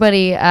like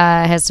everybody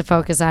has to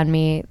focus on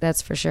me.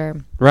 That's for sure.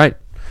 Right.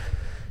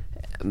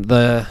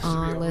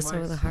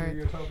 Alyssa with a heart.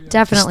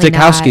 Definitely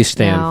Stikowski not.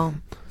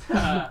 stand.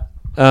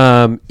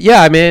 No.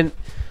 Yeah, I mean,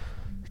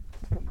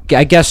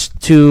 I guess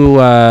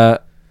to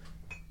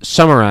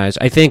summarize,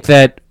 I think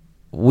that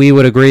we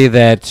would agree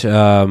that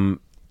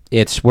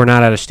we're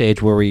not at a stage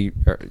where we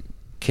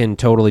can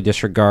totally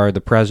disregard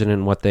the president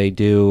and what they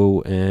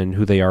do and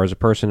who they are as a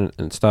person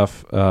and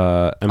stuff.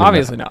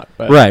 Obviously not.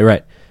 But.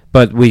 Right.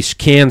 But we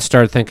can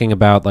start thinking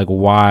about like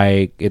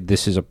why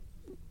this is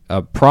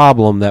a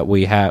problem that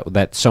we have,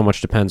 that so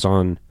much depends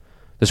on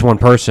this one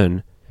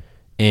person,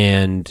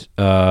 and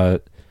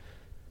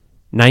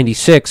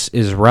 96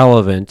 is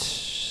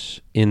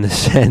relevant in the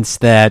sense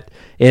that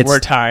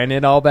we're tying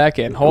it all back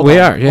in. Hold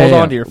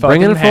on to your fucking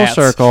Bring it in full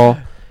circle.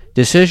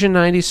 Decision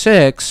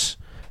 96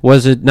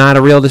 was not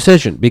a real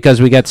decision because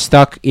we got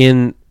stuck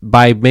in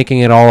by making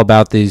it all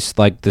about these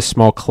like this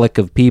small clique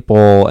of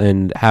people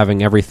and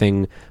having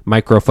everything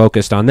micro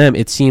focused on them.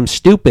 It seems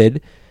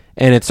stupid,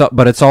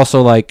 but it's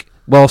also like,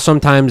 well,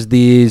 sometimes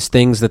these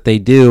things that they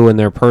do in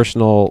their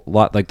personal,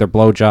 like their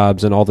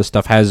blowjobs and all this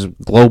stuff, has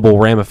global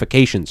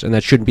ramifications, and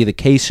that shouldn't be the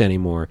case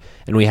anymore.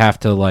 And we have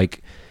to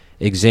like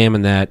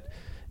examine that.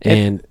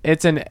 And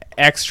it's an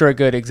extra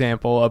good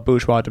example of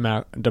bourgeois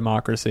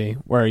democracy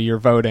where you're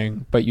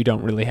voting, but you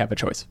don't really have a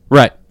choice.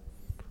 Right.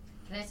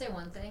 Can I say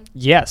one thing?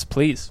 Yes,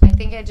 please. I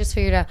think I just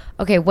figured out,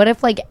 okay, what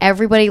if like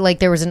everybody, like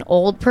there was an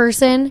old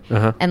person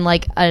and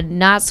like a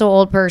not so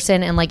old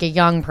person and like a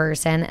young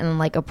person and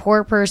like a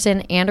poor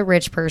person and a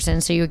rich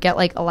person. So you would get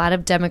like a lot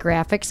of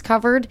demographics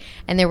covered,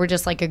 and they were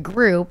just like a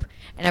group,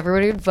 and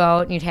everybody would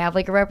vote and you'd have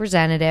like a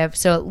representative.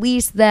 So at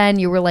least then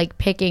you were like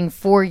picking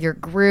for your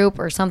group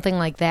or something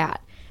like that.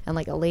 And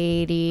like a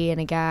lady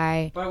and a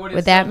guy.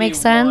 Would that make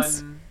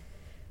sense? One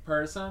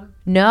person?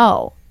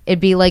 No. It'd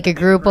be like a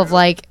group of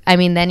like, I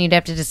mean, then you'd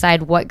have to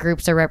decide what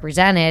groups are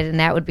represented, and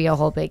that would be a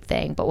whole big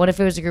thing. But what if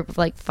it was a group of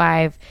like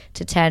 5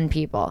 to 10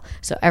 people?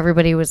 So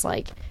everybody was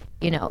like,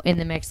 in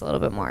the mix a little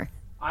bit more.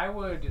 I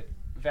would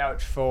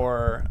vouch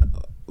for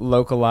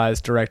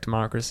localized direct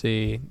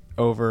democracy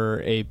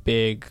over a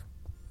big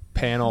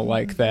panel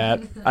like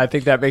that. I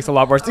think that makes a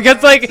lot more sense.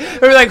 Because like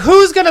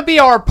who's gonna be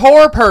our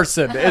poor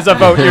person is a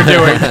vote you're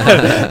doing.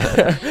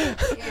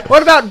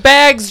 What about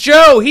Bags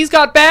Joe? He's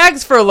got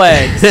bags for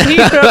legs. He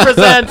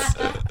represents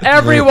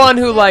everyone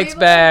who likes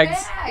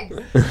bags.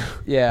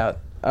 Yeah.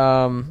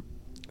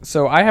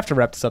 So I have to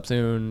wrap this up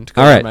soon to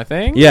go to my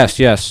thing.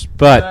 Yes.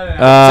 But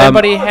does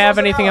anybody have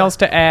anything else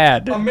to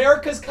add?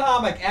 America's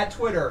Comic at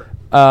Twitter.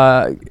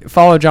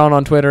 Follow John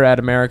on Twitter at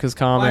America's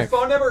Comic. My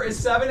phone number is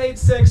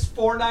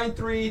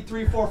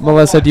 786-493-3441.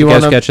 Melissa, do you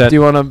want to?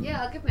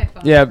 Yeah, I'll give my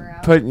phone number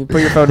out. put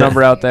your phone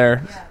number out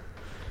there.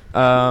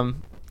 I'll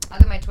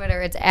give my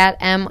Twitter. It's at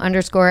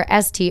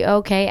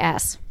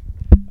 @M_STOKS.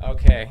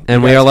 Okay.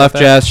 And we are left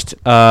just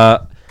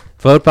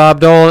vote Bob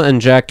Dole and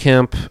Jack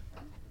Kemp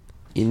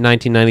in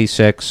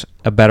 1996,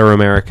 A Better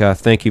America.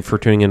 Thank you for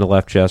tuning in to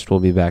Left Jest. We'll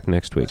be back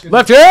next week.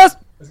 Left Jest!